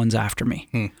better ones after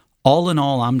me. All in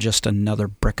all, I'm just another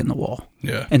brick in the wall.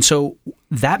 Yeah. And so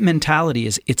that mentality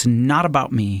is, it's not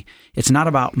about me. It's not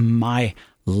about my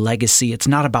legacy. It's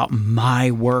not about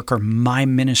my work or my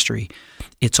ministry.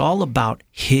 It's all about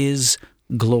His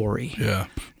glory. Yeah.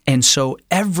 And so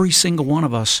every single one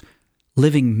of us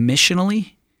living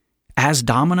missionally as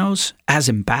dominoes, as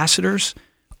ambassadors,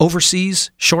 overseas,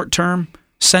 short-term,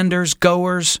 senders,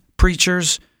 goers,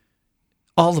 preachers,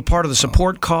 all the part of the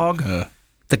support cog.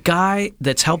 The guy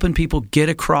that's helping people get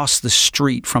across the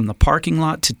street from the parking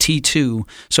lot to T2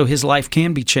 so his life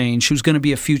can be changed, who's going to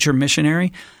be a future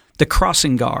missionary, the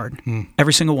crossing guard,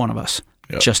 every single one of us,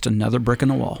 just another brick in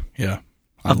the wall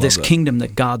of this kingdom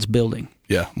that God's building.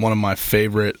 Yeah, one of my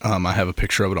favorite, I have a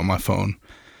picture of it on my phone.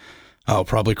 I'll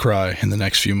probably cry in the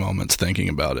next few moments thinking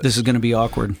about it. This is going to be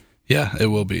awkward. Yeah, it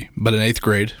will be. But in 8th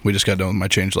grade, we just got done with my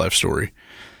changed life story.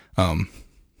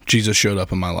 Jesus showed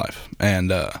up in my life,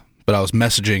 and but I was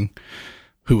messaging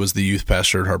who was the youth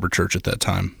pastor at Harbor Church at that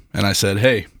time, and I said,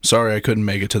 hey, sorry I couldn't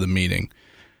make it to the meeting.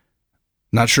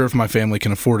 Not sure if my family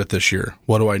can afford it this year.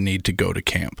 What do I need to go to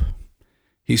camp?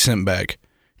 He sent back,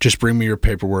 just bring me your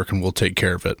paperwork and we'll take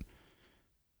care of it.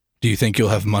 Do you think you'll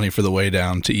have money for the way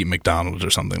down to eat McDonald's or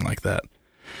something like that?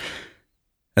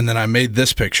 And then I made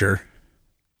this picture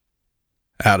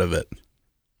out of it.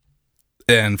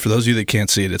 And for those of you that can't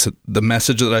see it, it's the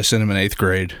message that I sent him in 8th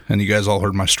grade, and you guys all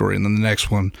heard my story. And then the next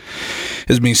one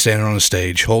is me standing on a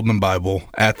stage holding a Bible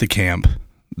at the camp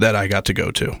that I got to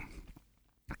go to.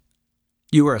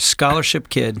 You were a scholarship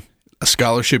kid. A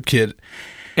scholarship kid.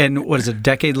 And what is it, a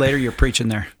decade later, you're preaching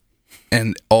there?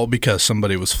 And all because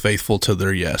somebody was faithful to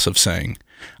their yes of saying,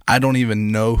 I don't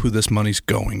even know who this money's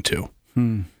going to,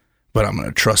 but I'm going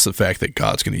to trust the fact that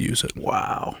God's going to use it.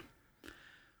 Wow.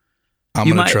 I'm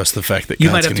going to trust the fact that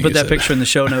God's going to use it. You might have to put that picture in the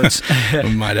show notes.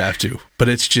 We might have to. But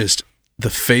it's just the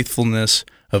faithfulness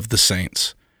of the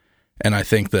saints. And I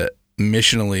think that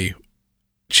missionally,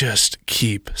 just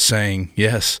keep saying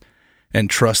yes and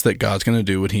trust that God's going to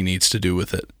do what he needs to do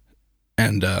with it.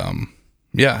 And,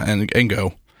 and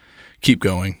go. Keep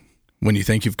going. When you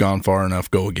think you've gone far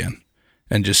enough, go again.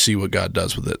 And just see what God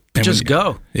does with it. And just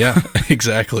go. Yeah,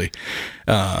 exactly.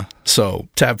 So,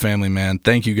 Tab family, man,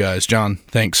 thank you guys. John,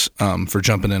 thanks for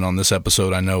jumping in on this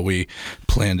episode. I know we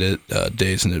planned it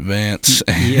days in advance.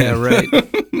 Yeah, right.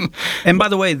 And by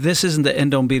the way, this isn't the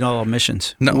end, don't beat all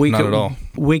missions. No, not at all.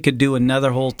 We could do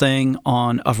another whole thing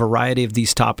on a variety of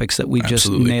these topics that we just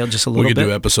nailed just a little bit. We could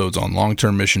do episodes on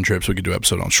long-term mission trips. We could do an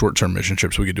episode on short-term mission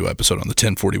trips. We could do an episode on the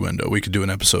 1040 window. We could do an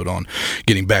episode on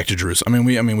getting back to Jerusalem.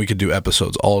 We could do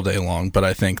episodes all day long, but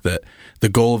I think that the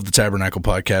goal of the Tabernacle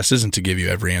podcast isn't to give you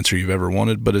every answer you've ever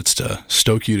wanted, but it's to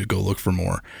stoke you to go look for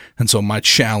more. And so my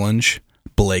challenge,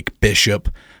 Blake Bishop,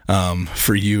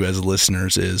 for you as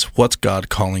listeners is, what's God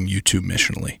calling you to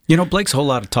missionally? You know, Blake's a whole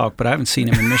lot of talk, but I haven't seen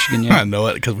him in Michigan yet. I know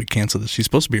it because we canceled this. She's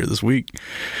supposed to be here this week,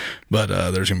 but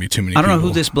there's going to be too many people. I don't know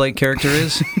who this Blake character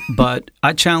is, but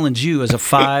I challenge you as a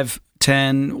 5'10",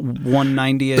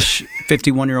 190-ish,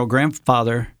 51-year-old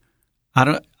grandfather.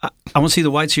 I want to see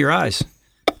the whites of your eyes.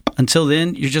 Until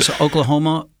then, you're just an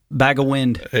Oklahoma bag of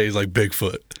wind. Hey, he's like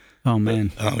Bigfoot. Oh,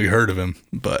 man. We heard of him,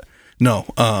 but no.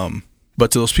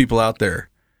 But to those people out there,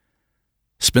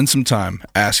 spend some time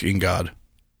asking God,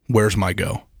 where's my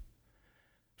go?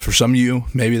 For some of you,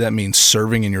 maybe that means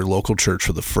serving in your local church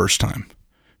for the first time.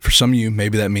 For some of you,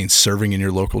 maybe that means serving in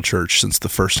your local church since the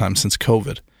first time since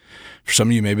COVID. For some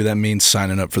of you, maybe that means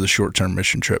signing up for the short-term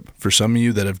mission trip. For some of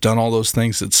you that have done all those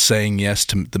things, it's saying yes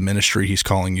to the ministry he's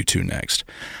calling you to next.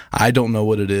 I don't know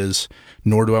what it is,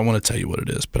 nor do I want to tell you what it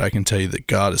is, but I can tell you that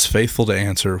God is faithful to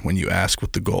answer when you ask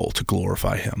with the goal to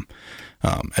glorify him.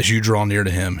 As you draw near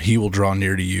to him, he will draw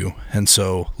near to you. And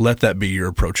so let that be your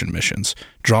approach in missions.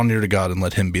 Draw near to God and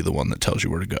let him be the one that tells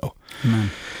you where to go. Amen.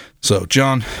 So,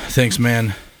 John, thanks,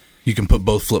 man. You can put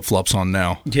both flip-flops on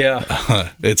now. Yeah.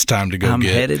 It's time to I'm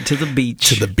headed to the beach.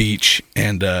 To the beach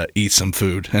and eat some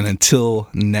food. And until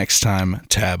next time,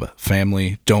 Tab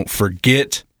family, don't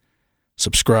forget,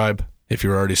 subscribe. If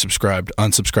you're already subscribed,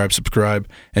 unsubscribe, subscribe.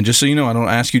 And just so you know, I don't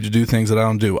ask you to do things that I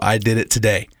don't do. I did it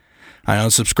today. I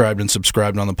unsubscribed and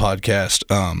subscribed on the podcast.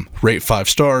 Rate 5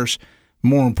 stars.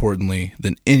 More importantly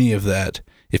than any of that,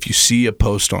 if you see a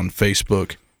post on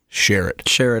Facebook, share it.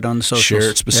 Share it on the socials. Share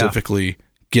it specifically. Yeah.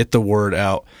 Get the word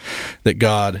out that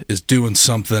God is doing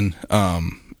something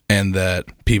and that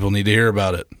people need to hear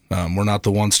about it. We're not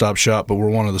the one-stop shop, but we're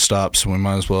one of the stops, so we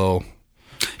might as well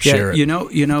share it. You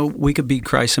know, we could be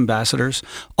Christ ambassadors.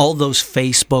 All those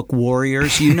Facebook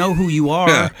warriors, you know who you are.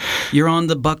 Yeah. You're on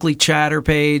the Buckley chatter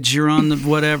page. You're on the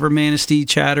whatever Manistee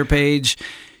chatter page.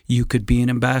 You could be an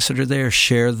ambassador there.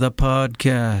 Share the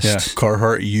podcast. Yeah,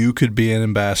 Carhartt, you could be an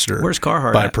ambassador. Where's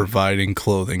Carhartt by at? Providing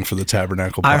clothing for the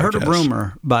Tabernacle podcast. I heard a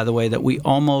rumor, by the way, that we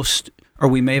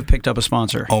may have picked up a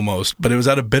sponsor. Almost, but it was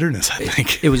out of bitterness, I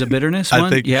think. It was a bitterness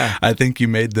one? I think you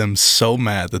made them so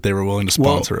mad that they were willing to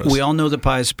sponsor us. We all know that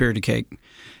pie is superior to cake.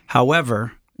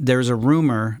 However, there's a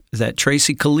rumor that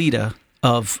Tracy Kalita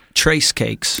of Trace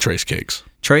Cakes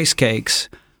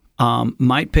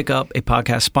might pick up a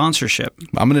podcast sponsorship.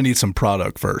 I'm going to need some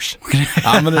product first.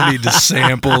 I'm going to need to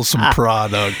sample some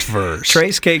product first.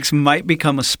 Trace Cakes might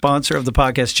become a sponsor of the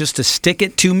podcast just to stick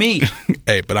it to me.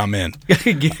 Hey, but I'm in.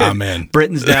 I'm in.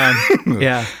 Britton's down.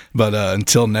 Yeah. But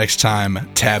until next time,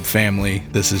 Tab family,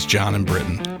 this is John and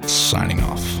Britton signing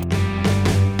off.